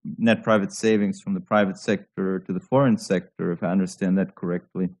of net private savings from the private sector to the foreign sector, if I understand that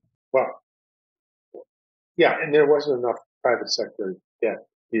correctly. Well, yeah, and there wasn't enough private sector debt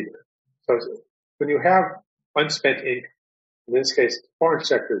either. So when you have unspent income, in this case, the foreign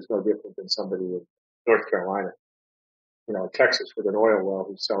sector is no different than somebody with North Carolina, Texas with an oil well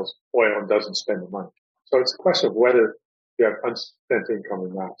who sells oil and doesn't spend the money. So it's a question of whether you have unspent income or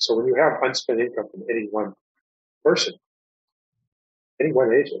not. So when you have unspent income from any one person, any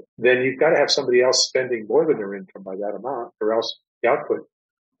one agent, then you've got to have somebody else spending more than their income by that amount, or else the output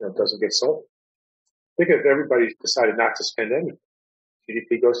doesn't get sold. Think if everybody decided not to spend anything,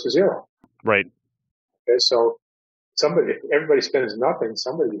 GDP goes to zero. Right. Okay, so if everybody spends nothing,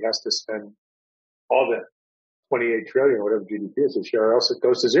 somebody has to spend all the 28 trillion, or whatever GDP is this year, or else it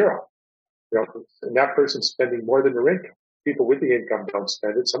goes to zero. And that person's spending more than their income. People with the income don't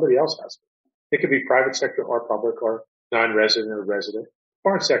spend it. Somebody else has to. It could be private sector or public or non-resident or resident.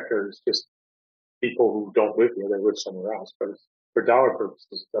 Foreign sector is just people who don't live here. They live somewhere else. But for dollar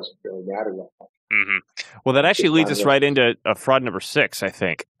purposes, it doesn't really matter that much. Mm-hmm. Well, that actually leads us right into fraud number 6, I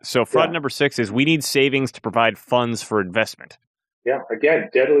think. So fraud number 6 is we need savings to provide funds for investment. Yeah, again,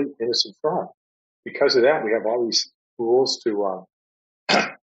 deadly innocent fraud. Because of that, we have all these rules to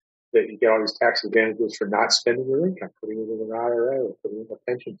that you get all these tax advantages for not spending your income, putting it in an IRA or putting it in a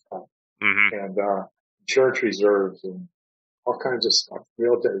pension fund, and insurance reserves and all kinds of stuff.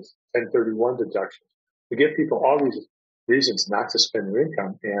 Real 1031 deductions. We give people all these reasons not to spend their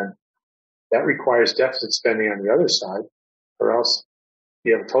income, and that requires deficit spending on the other side, or else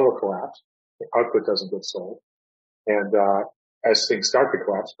you have a total collapse. The output doesn't get sold, and as things start to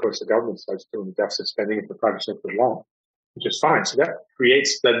collapse, of course, the government starts doing the deficit spending if the private sector alone, which is fine. So that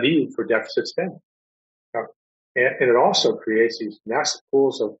creates the need for deficit spending. And it also creates these massive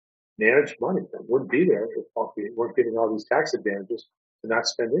pools of managed money that wouldn't be there if we weren't getting all these tax advantages to not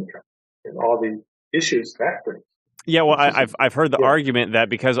spend income and all the issues that brings. Yeah, well, I've heard the argument that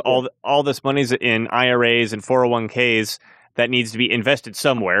because all this money's in IRAs and 401ks that needs to be invested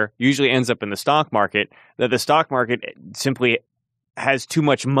somewhere, usually ends up in the stock market, that the stock market simply has too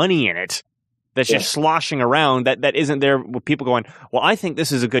much money in it that's just sloshing around that isn't there with people going, well, I think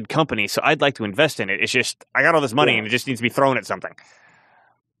this is a good company, so I'd like to invest in it. It's just, I got all this money and it just needs to be thrown at something.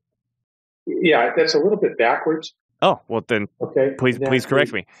 Yeah, that's a little bit backwards. Oh, well then, please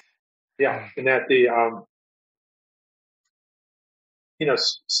correct me. Yeah, and that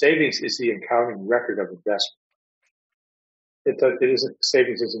savings is the accounting record of investment.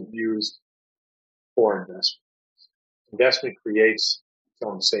 Savings isn't used for investment. Investment creates its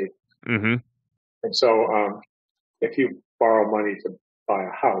own savings. Mm-hmm. And so, if you borrow money to buy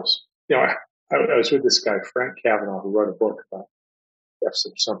a house, I was with this guy, Frank Kavanaugh, who wrote a book about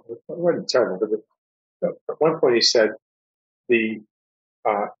deficit or something. It wasn't terrible, but at one point he said the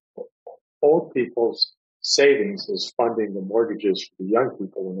old people's savings is funding the mortgages for the young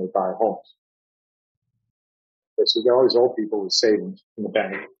people when they buy homes. Okay, so you got all these old people with savings in the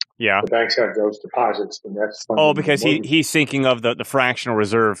bank. Yeah. The banks have those deposits, and that's funding because he's thinking of the fractional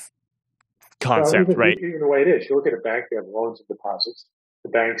reserve concept, right? Even the way it is, you look at a bank, they have loans and deposits. The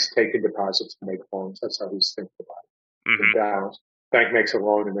banks take in deposits and make loans. That's how he's thinking about it. Mm-hmm. Balance. Bank makes a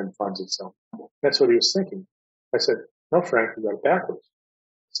loan and then funds itself. That's what he was thinking. I said, no, Frank, you got it backwards.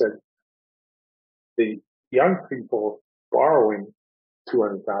 I said, the young people borrowing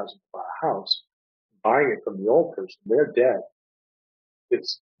 $200,000 to buy a house, buying it from the old person, they're dead.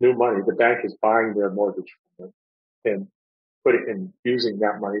 It's new money. The bank is buying their mortgage from them and put it in, using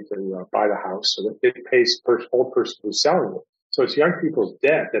that money to buy the house so that it pays the old person who's selling it. So it's young people's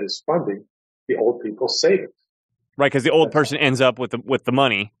debt that is funding the old people's savings. Right, because the old person ends up with the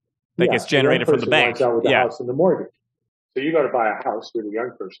money that gets generated from the bank. Out with the house and the mortgage. So you go to buy a house with a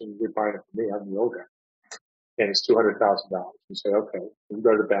young person. You're buying it from me. I'm the old guy, and it's $200,000. You say, okay. You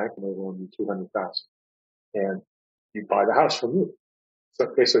go to the bank and they loan you $200,000. and you buy the house from me. So,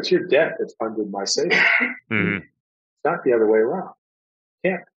 okay, so it's your debt that's funded my savings. Mm-hmm. It's not the other way around.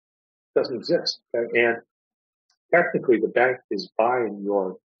 Can't. It doesn't exist. Okay? And technically, the bank is buying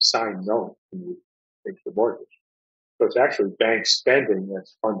your signed note when you take the mortgage. So it's actually bank spending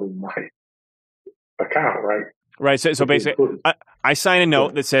that's funding my account, right? Right. So basically, I sign a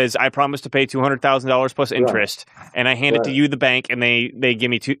note that says I promise to pay $200,000 plus interest, and I hand it to you, the bank, and they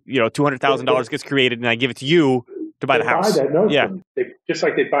give me $200,000 gets created, and I give it to you to buy the house. Buy that note from me. Just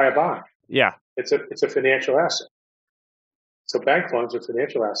like they buy a bond. Yeah. It's a financial asset. So bank loans are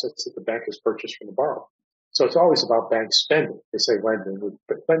financial assets that the bank has purchased from the borrower. So it's always about bank spending. They say lending,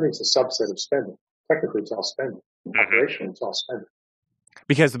 but lending is a subset of spending. Technically, it's all spending. Operationally, it's all spending.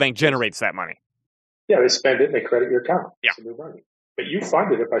 Because the bank generates that money. Yeah, they spend it and they credit your account. Yeah. It's new money. But you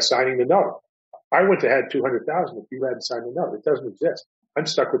funded it by signing the note. I wouldn't have had $200,000 if you hadn't signed the note. It doesn't exist. I'm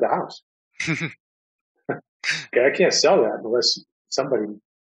stuck with the house. Okay, I can't sell that unless somebody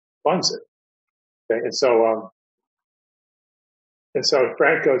funds it. Okay, and so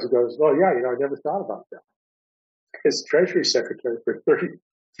Frank goes, well, yeah, I never thought about that. His Treasury Secretary for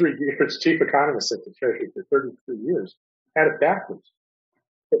 33 years, chief economist at the Treasury for 33 years, had it backwards.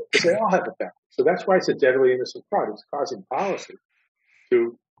 Because they all have it backwards. So that's why it's a deadly innocent fraud. It's causing policy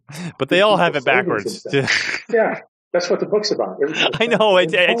to. But they all have it backwards. Yeah, that's what the book's about. I know. I'm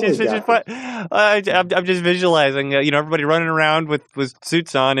just visualizing, everybody running around with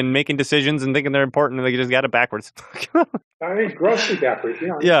suits on and making decisions and thinking they're important, and they just got it backwards. I mean, grossly backwards.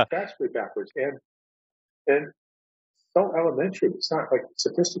 Yeah, vastly backwards, and so elementary. It's not like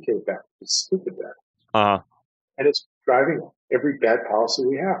sophisticated backwards. It's stupid backwards. And it's driving every bad policy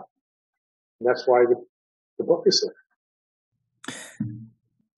we have. And that's why the book is there.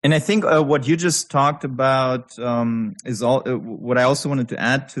 And I think what you just talked about is all. What I also wanted to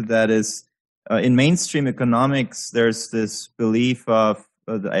add to that is in mainstream economics, there's this belief of,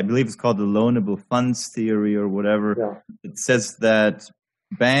 I believe it's called the loanable funds theory or whatever. Yeah. It says that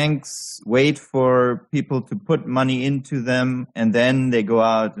banks wait for people to put money into them, and then they go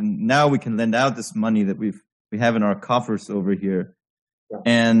out, and now we can lend out this money that we have in our coffers over here. Yeah.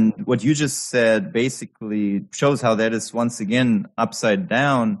 And what you just said basically shows how that is once again upside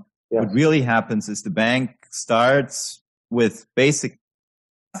down. Yeah. What really happens is the bank starts with basic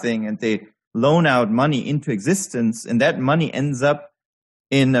nothing, and they loan out money into existence, and that money ends up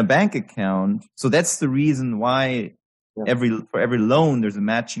in a bank account. So that's the reason why for every loan there's a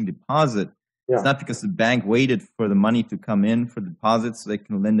matching deposit. Yeah. It's not because the bank waited for the money to come in for deposits so they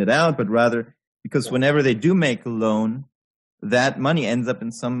can lend it out, but rather because whenever they do make a loan, that money ends up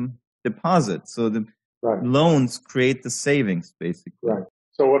in some deposit. So the loans create the savings, basically. Right.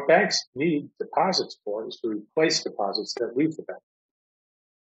 So what banks need deposits for is to replace deposits that leave the bank.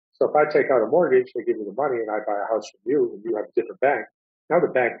 So if I take out a mortgage, they give me the money, and I buy a house from you, and you have a different bank, now the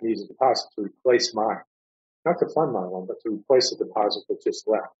bank needs a deposit to replace mine. Not to fund my loan, but to replace the deposit that just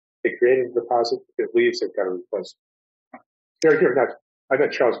left. They created a deposit. If it leaves, they've got to replace it. Very good. I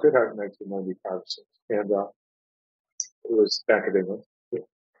met Charles Goodhart in 1995 or 6, and it was Bank of England.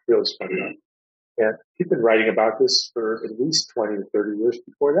 Really spun it up. And he'd been writing about this for at least 20 to 30 years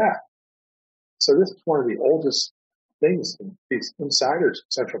before that. So this is one of the oldest things. These insiders,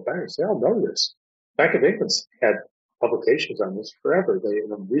 central banks, they all know this. Bank of England's had publications on this forever. They,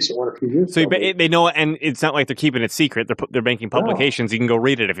 in a recent one, a few years ago. So they know, and it's not like they're keeping it secret. They're banking publications. You can go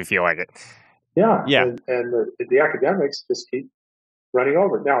read it if you feel like it. Yeah. And the academics just keep running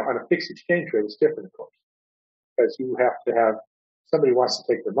over it. Now, on a fixed exchange rate, it's different, of course, because you have to have, somebody wants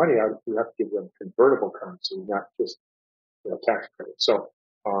to take their money out, you have to give them convertible currency, not just tax credit. So,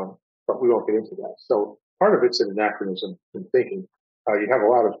 but we won't get into that. So part of it's an anachronism in thinking. You have a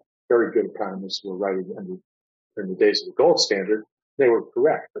lot of very good economists who were writing in the days of the gold standard. They were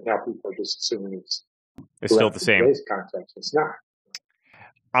correct, but now people are just assuming it's still the same. In today's context, it's not.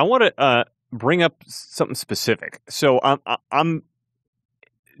 I want to bring up something specific. So I'm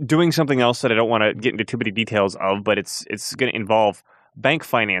doing something else that I don't want to get into too many details of, but it's going to involve bank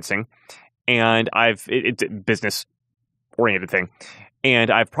financing, and it's a business oriented thing. And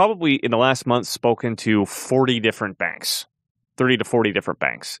I've probably in the last month spoken to 40 different banks, 30 to 40 different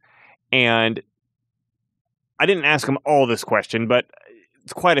banks. And I didn't ask them all this question, but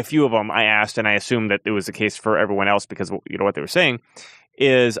it's quite a few of them I asked, and I assumed that it was the case for everyone else because what they were saying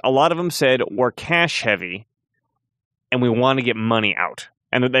is a lot of them said we're cash heavy and we want to get money out.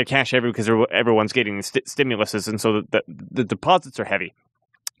 And they're cash heavy because everyone's getting stimuluses, and so the deposits are heavy.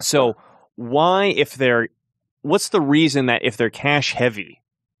 So what's the reason that if they're cash heavy,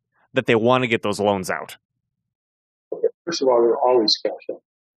 that they want to get those loans out? Okay. First of all, they're always cash heavy.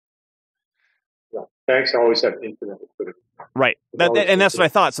 Yeah. banks always have infinite liquidity. Right. And that's what I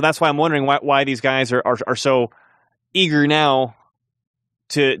thought. So that's why I'm wondering why these guys are so eager now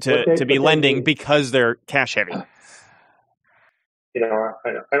to be lending because they're cash heavy. You know,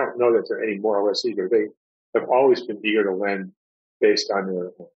 I don't know that they're any more or less eager. They have always been eager to lend based on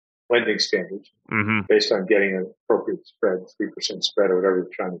their lending standards, based on getting an appropriate spread, 3% spread or whatever you're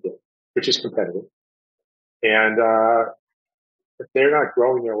trying to get, which is competitive. And if they're not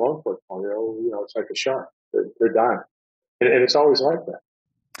growing their loan portfolio, you know, it's like a shark. They're dying. And it's always like that.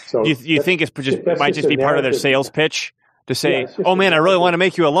 So you think it might just be part of their sales pitch to say, oh man, I really want to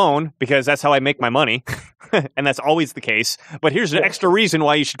make you a loan because that's how I make my money. And that's always the case. But here's an extra reason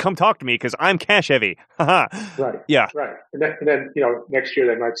why you should come talk to me because I'm cash heavy. Right. Yeah. Right. And then, you know, next year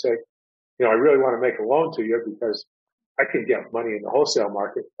they might say, you know, I really want to make a loan to you because I can get money in the wholesale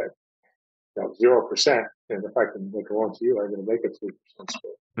market at 0%. And if I can make a loan to you, I'm going to make a 3%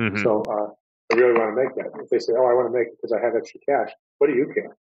 spread. So I really want to make that. If they say, oh, I want to make it because I have extra cash, what do you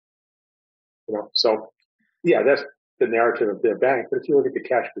care? You know, so yeah, that's the narrative of their bank. But if you look at the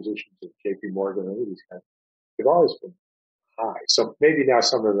cash positions of JP Morgan and any of these guys, they've always been high. So maybe now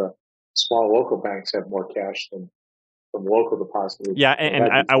some of the small local banks have more cash than from local depositors. Yeah,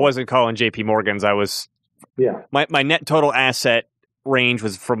 and I wasn't calling JP Morgan's. I was my net total asset range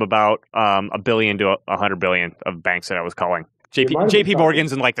was from about $1 billion to $100 billion of banks that I was calling. JP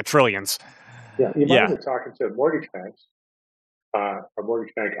Morgan's in like the trillions. Yeah, you might have been talking to mortgage banks, or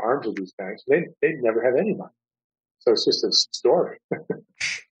mortgage bank arms of these banks. They never have any money. So it's just a story.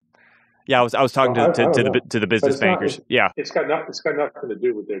 Yeah, I was talking to the business bankers. It's got nothing to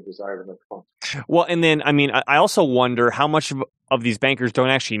do with their desire to make funds. Well, and then I mean, I also wonder how much of these bankers don't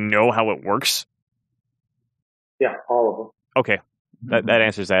actually know how it works. Yeah, all of them. Okay, that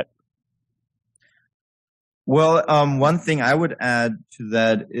answers that. Well, one thing I would add to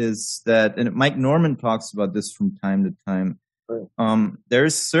that is that, and Mike Norman talks about this from time to time.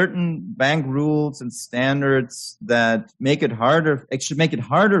 There's certain bank rules and standards that make it harder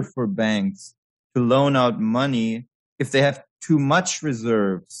for banks to loan out money if they have too much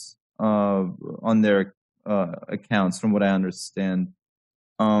reserves on their accounts, from what I understand.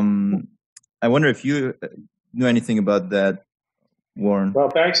 I wonder if you knew anything about that, Warren. Well,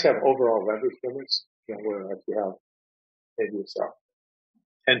 banks have overall leverage limits. Where if you have maybe it's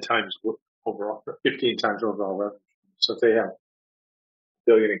 10 times overall, 15 times overall leverage. So if they have $1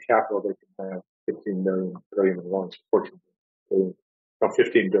 billion in capital, they can have 15 billion in loans, 14 billion,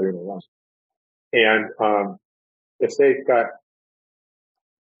 15 billion in loans. And if they've got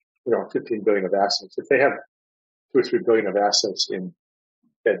 15 billion of assets, if they have 2 or 3 billion of assets in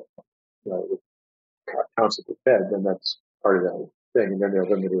Fed, accounts at the Fed, then that's part of that thing. And then they're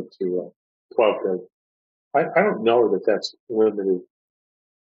limited to 12 billion. I don't know that that's limited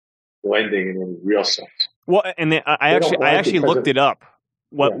lending in any real sense. Well, and then I actually looked it up.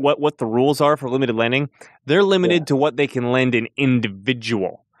 What the rules are for limited lending? They're limited to what they can lend an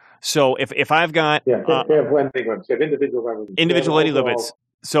individual. So if I've got they have lending limits. They have individual lending limits.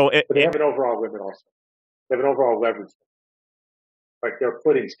 So they have an overall limit also. They have an overall leverage. Like their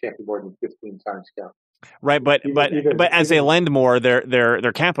footings can't be more than 15 times capital. Right, but as they lend more,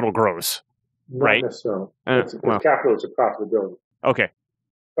 their capital grows. Not necessarily. Capital is a profitability. Okay.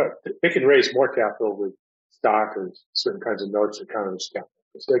 But they can raise more capital with stock or certain kinds of notes that count as capital.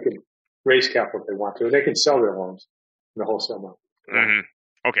 So they can raise capital if they want to, and they can sell their loans in the wholesale market.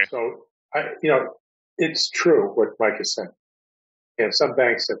 Okay. So, it's true what Mike is saying. And some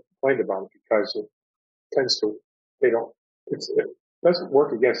banks have complained about it because it doesn't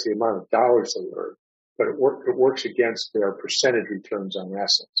work against the amount of dollars they earn, but it works against their percentage returns on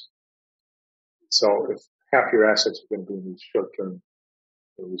assets. So if half your assets are going to be in these short-term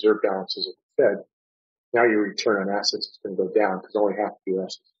reserve balances at the Fed, now your return on assets is going to go down because only half of your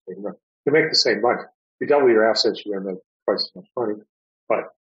assets are going to you make the same money. If you double your assets, you're going to make twice as much money.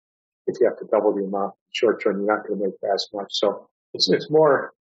 But if you have to double the amount short term, you're not going to make as much. So it's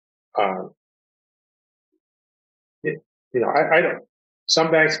more, I don't. Some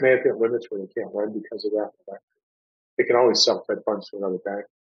banks may have hit limits where they can't lend because of that. They can always sell Fed funds to another bank.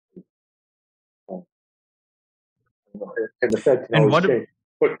 And the Fed can always change.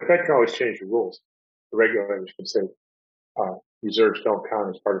 But the Fed can always change the rules. The regulators can say reserves don't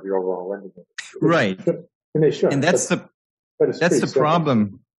count as part of your overall lending. Right. And they should. And that's the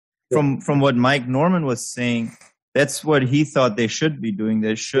problem. From what Mike Norman was saying, that's what he thought they should be doing.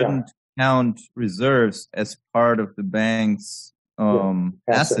 They shouldn't count reserves as part of the bank's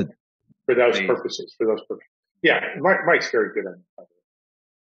asset. For those purposes. Yeah, Mike's very good at it.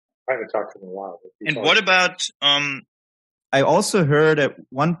 I haven't talked to him in a while. And what about I also heard at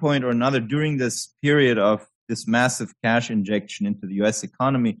one point or another during this period of this massive cash injection into the U.S.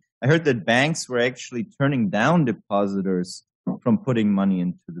 economy, I heard that banks were actually turning down depositors from putting money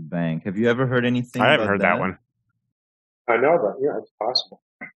into the bank. Have you ever heard anything? I haven't heard that one. I know that. Yeah, it's possible.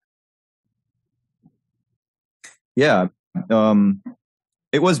 Yeah.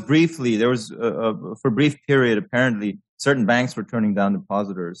 It was briefly, there was for a brief period, apparently, certain banks were turning down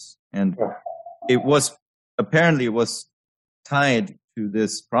depositors. And it was tied to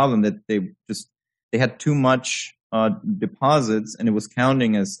this problem that they had too much deposits, and it was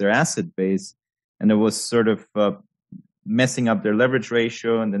counting as their asset base, and it was sort of messing up their leverage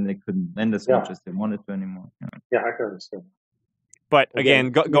ratio, and then they couldn't lend as much as they wanted to anymore. Yeah, I can understand. But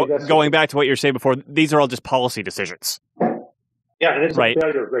again, going back to what you were saying before, these are all just policy decisions. Yeah, and it's a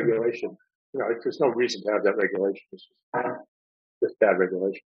failure of regulation. There's no reason to have that regulation. It's just bad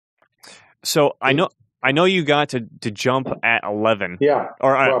regulation. So I know you got to jump at 11. Yeah.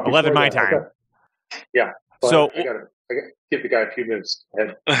 Or 11 my time. Yeah. So I gotta give the guy a few minutes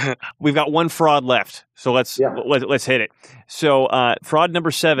ahead. We've got one fraud left. So let's hit it. So fraud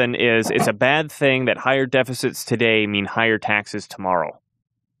number 7 is it's a bad thing that higher deficits today mean higher taxes tomorrow.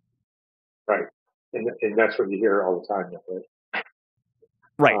 Right. And that's what you hear all the time, right?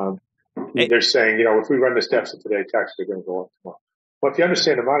 Right. They're saying, if we run this deficit today, taxes are going to go up tomorrow. Well, if you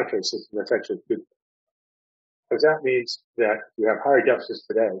understand the monetary system, that's actually good. Because that means that you have higher deficits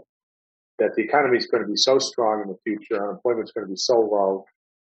today, that the economy is going to be so strong in the future, unemployment is going to be so low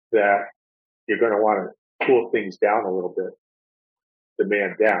that you're going to want to cool things down a little bit,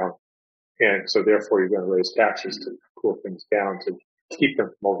 demand down. And so therefore you're going to raise taxes to cool things down to keep them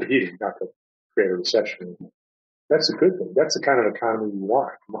from overheating, not to create a recession. That's a good thing. That's the kind of economy you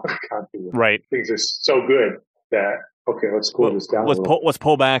want. Right. Things are so good that, okay, let's cool this down. Let's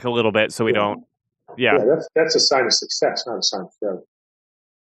pull back a little bit so we don't. Yeah. That's a sign of success, not a sign of failure.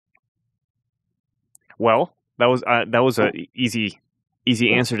 Well, that was a easy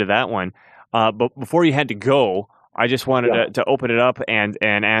answer to that one. But before you had to go, I just wanted to open it up and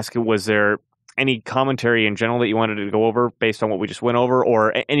ask, was there any commentary in general that you wanted to go over based on what we just went over,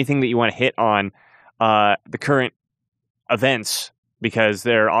 or anything that you want to hit on the current events? Because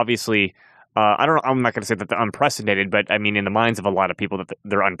they're obviously, I don't know, I'm not going to say that they're unprecedented, but I mean, in the minds of a lot of people, that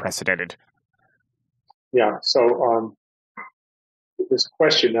they're unprecedented. Yeah. So there's a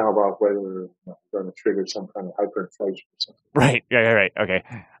question now about whether we're going to trigger some kind of hyperinflation or something. Right. Yeah. Right. Okay.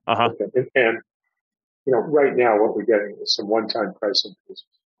 Okay. And right now what we're getting is some one-time price increases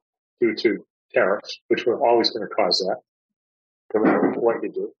due to tariffs, which we're always going to cause that, no matter what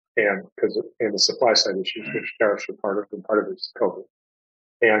you do, and the supply side issues, which tariffs are part of, and part of it is COVID.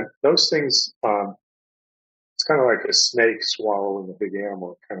 And those things, it's kind of like a snake swallowing a big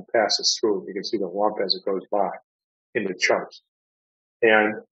animal. It kind of passes through it. You can see the lump as it goes by in the charts.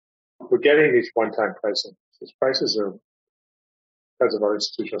 And we're getting these one-time price increases. Prices are, because of our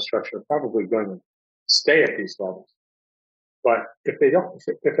institutional structure, are probably going to stay at these levels. But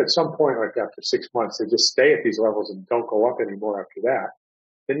if at some point, like after 6 months, they just stay at these levels and don't go up anymore after that,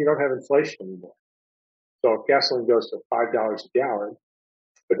 then you don't have inflation anymore. So if gasoline goes to $5 a gallon,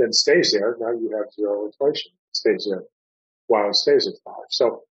 but then stays there, now you have zero inflation. It stays there while it stays at 5.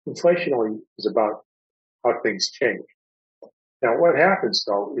 So inflation only is about how things change. Now, what happens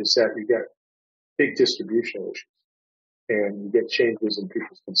though is that you get big distribution issues, and you get changes in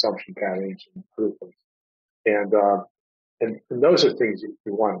people's consumption patterns and other things. And those are things you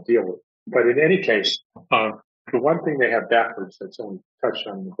want to deal with. But in any case, the one thing they have backwards that's only touched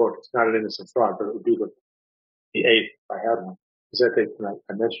on in the book, it's not an innocent fraud, but it would be the 8th if I had one, is that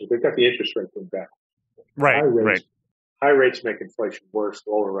I mentioned they've got the interest rate thing back. Right. High rates make inflation worse.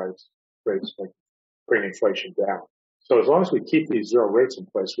 Lower rates bring inflation down. So as long as we keep these zero rates in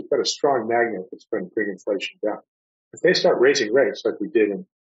place, we've got a strong magnet that's going to bring inflation down. If they start raising rates like we did in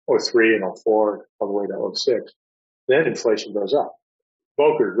 2003 and 2004 all the way to 2006, then inflation goes up.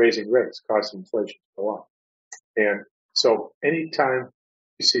 Volcker raising rates caused inflation to go up. And so anytime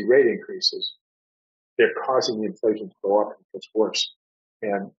you see rate increases, they're causing the inflation to go up and it gets worse.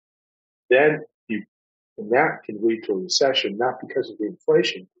 And then that can lead to a recession, not because of the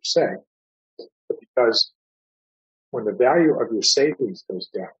inflation per se, but because when the value of your savings goes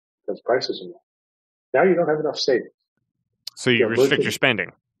down because prices are low, now you don't have enough savings. So you restrict your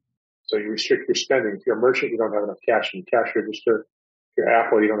spending. So you restrict your spending. If you're a merchant, you don't have enough cash in your cash register. If you're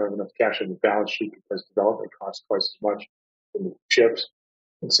Apple, you don't have enough cash on your balance sheet because development costs twice as much in the chips.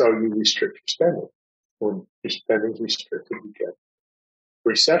 And so you restrict your spending. When your spending is restricted, you get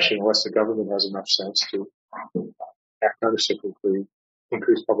recession unless the government has enough sense to act countercyclically,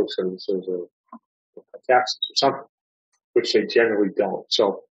 increase public services or taxes or something. which they generally don't.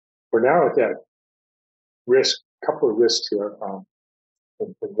 So we're now at that couple of risks here.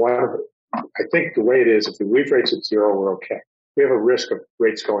 And one of it, I think the way it is, if we leave rates at zero, we're okay. We have a risk of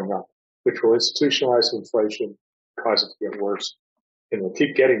rates going up, which will institutionalize inflation, cause it to get worse, and will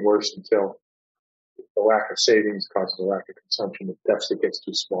keep getting worse until the lack of savings causes a lack of consumption. The deficit gets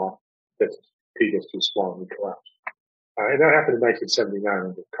too small, the GDP gets too small, and we collapse. And that happened in 1979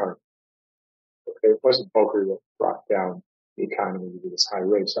 under Carter. Okay, it wasn't Volcker that brought down the economy to this high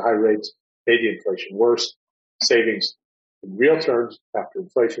rates. The high rates made the inflation worse. Savings in real terms after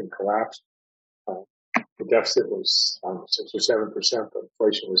inflation collapsed. The deficit was 6 or 7%, but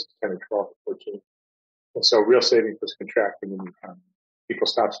inflation was 10 or 12 or 14. And so real savings was contracting in the economy. People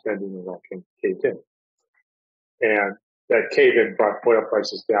stopped spending and all caved in. And that cave-in brought oil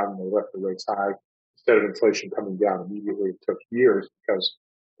prices down and they left the rates high. Instead of inflation coming down immediately, it took years because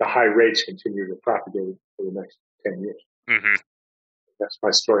the high rates continued to propagate for the next 10 years. Mm-hmm. That's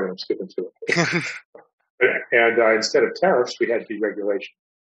my story, and I'm sticking to it. And instead of tariffs, we had deregulation,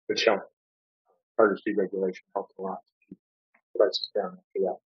 which helped. Carter's deregulation helped a lot to keep prices down after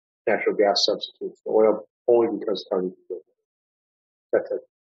that. Natural gas substitutes for oil only because Carter deregulated. That's it.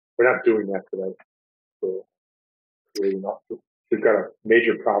 We're not doing that today. We've got a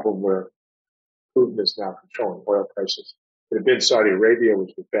major problem where Putin is now controlling oil prices. It had been Saudi Arabia,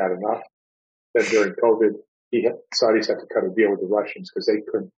 which was bad enough. Then during COVID, Saudis had to cut a deal with the Russians because they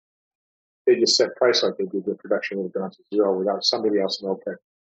couldn't. They just set price like they did. The production would have gone to zero without somebody else in OPEC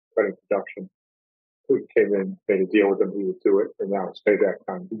cutting production. Putin came in, made a deal with them, he would do it, and now it's payback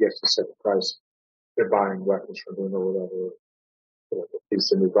time. He gets to set the price. They're buying weapons from him or whatever. He's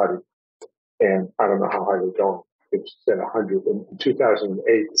the new buddy. And I don't know how high they're going. It's at 100. In 2008,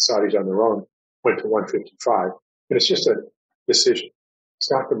 the Saudis on their own went to 155. And it's just a decision.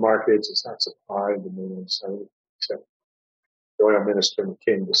 It's not the markets, it's not supply and demand, except the oil minister and the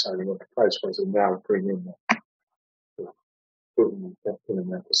king deciding what the price was, and now bring in Putin in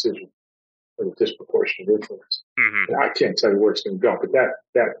that decision with a disproportionate influence. Mm-hmm. And I can't tell you where it's going to go, but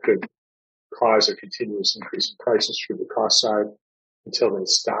that could cause a continuous increase in prices through the cost side until they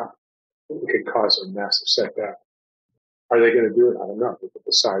stop. It could cause a massive setback. Are they going to do it? I don't know. They could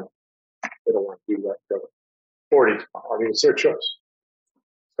decide they don't want to do that. 40. I mean, it's their choice.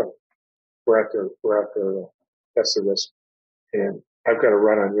 So we're at their that's the risk. And I've got to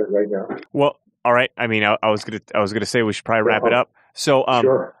run on it right now. Well, all right. I mean, I was gonna say we should probably wrap it up. So,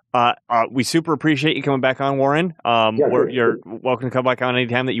 sure. We super appreciate you coming back on, Warren. You're welcome to come back on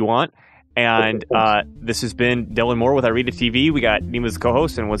anytime that you want. And this has been Dylan Moore with IRETA TV. We got Nima as the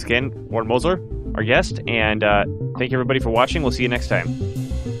co-host, and once again, Warren Mosler, our guest. And thank you everybody for watching. We'll see you next time.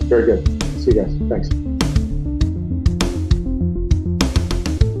 Very good. See you guys. Thanks.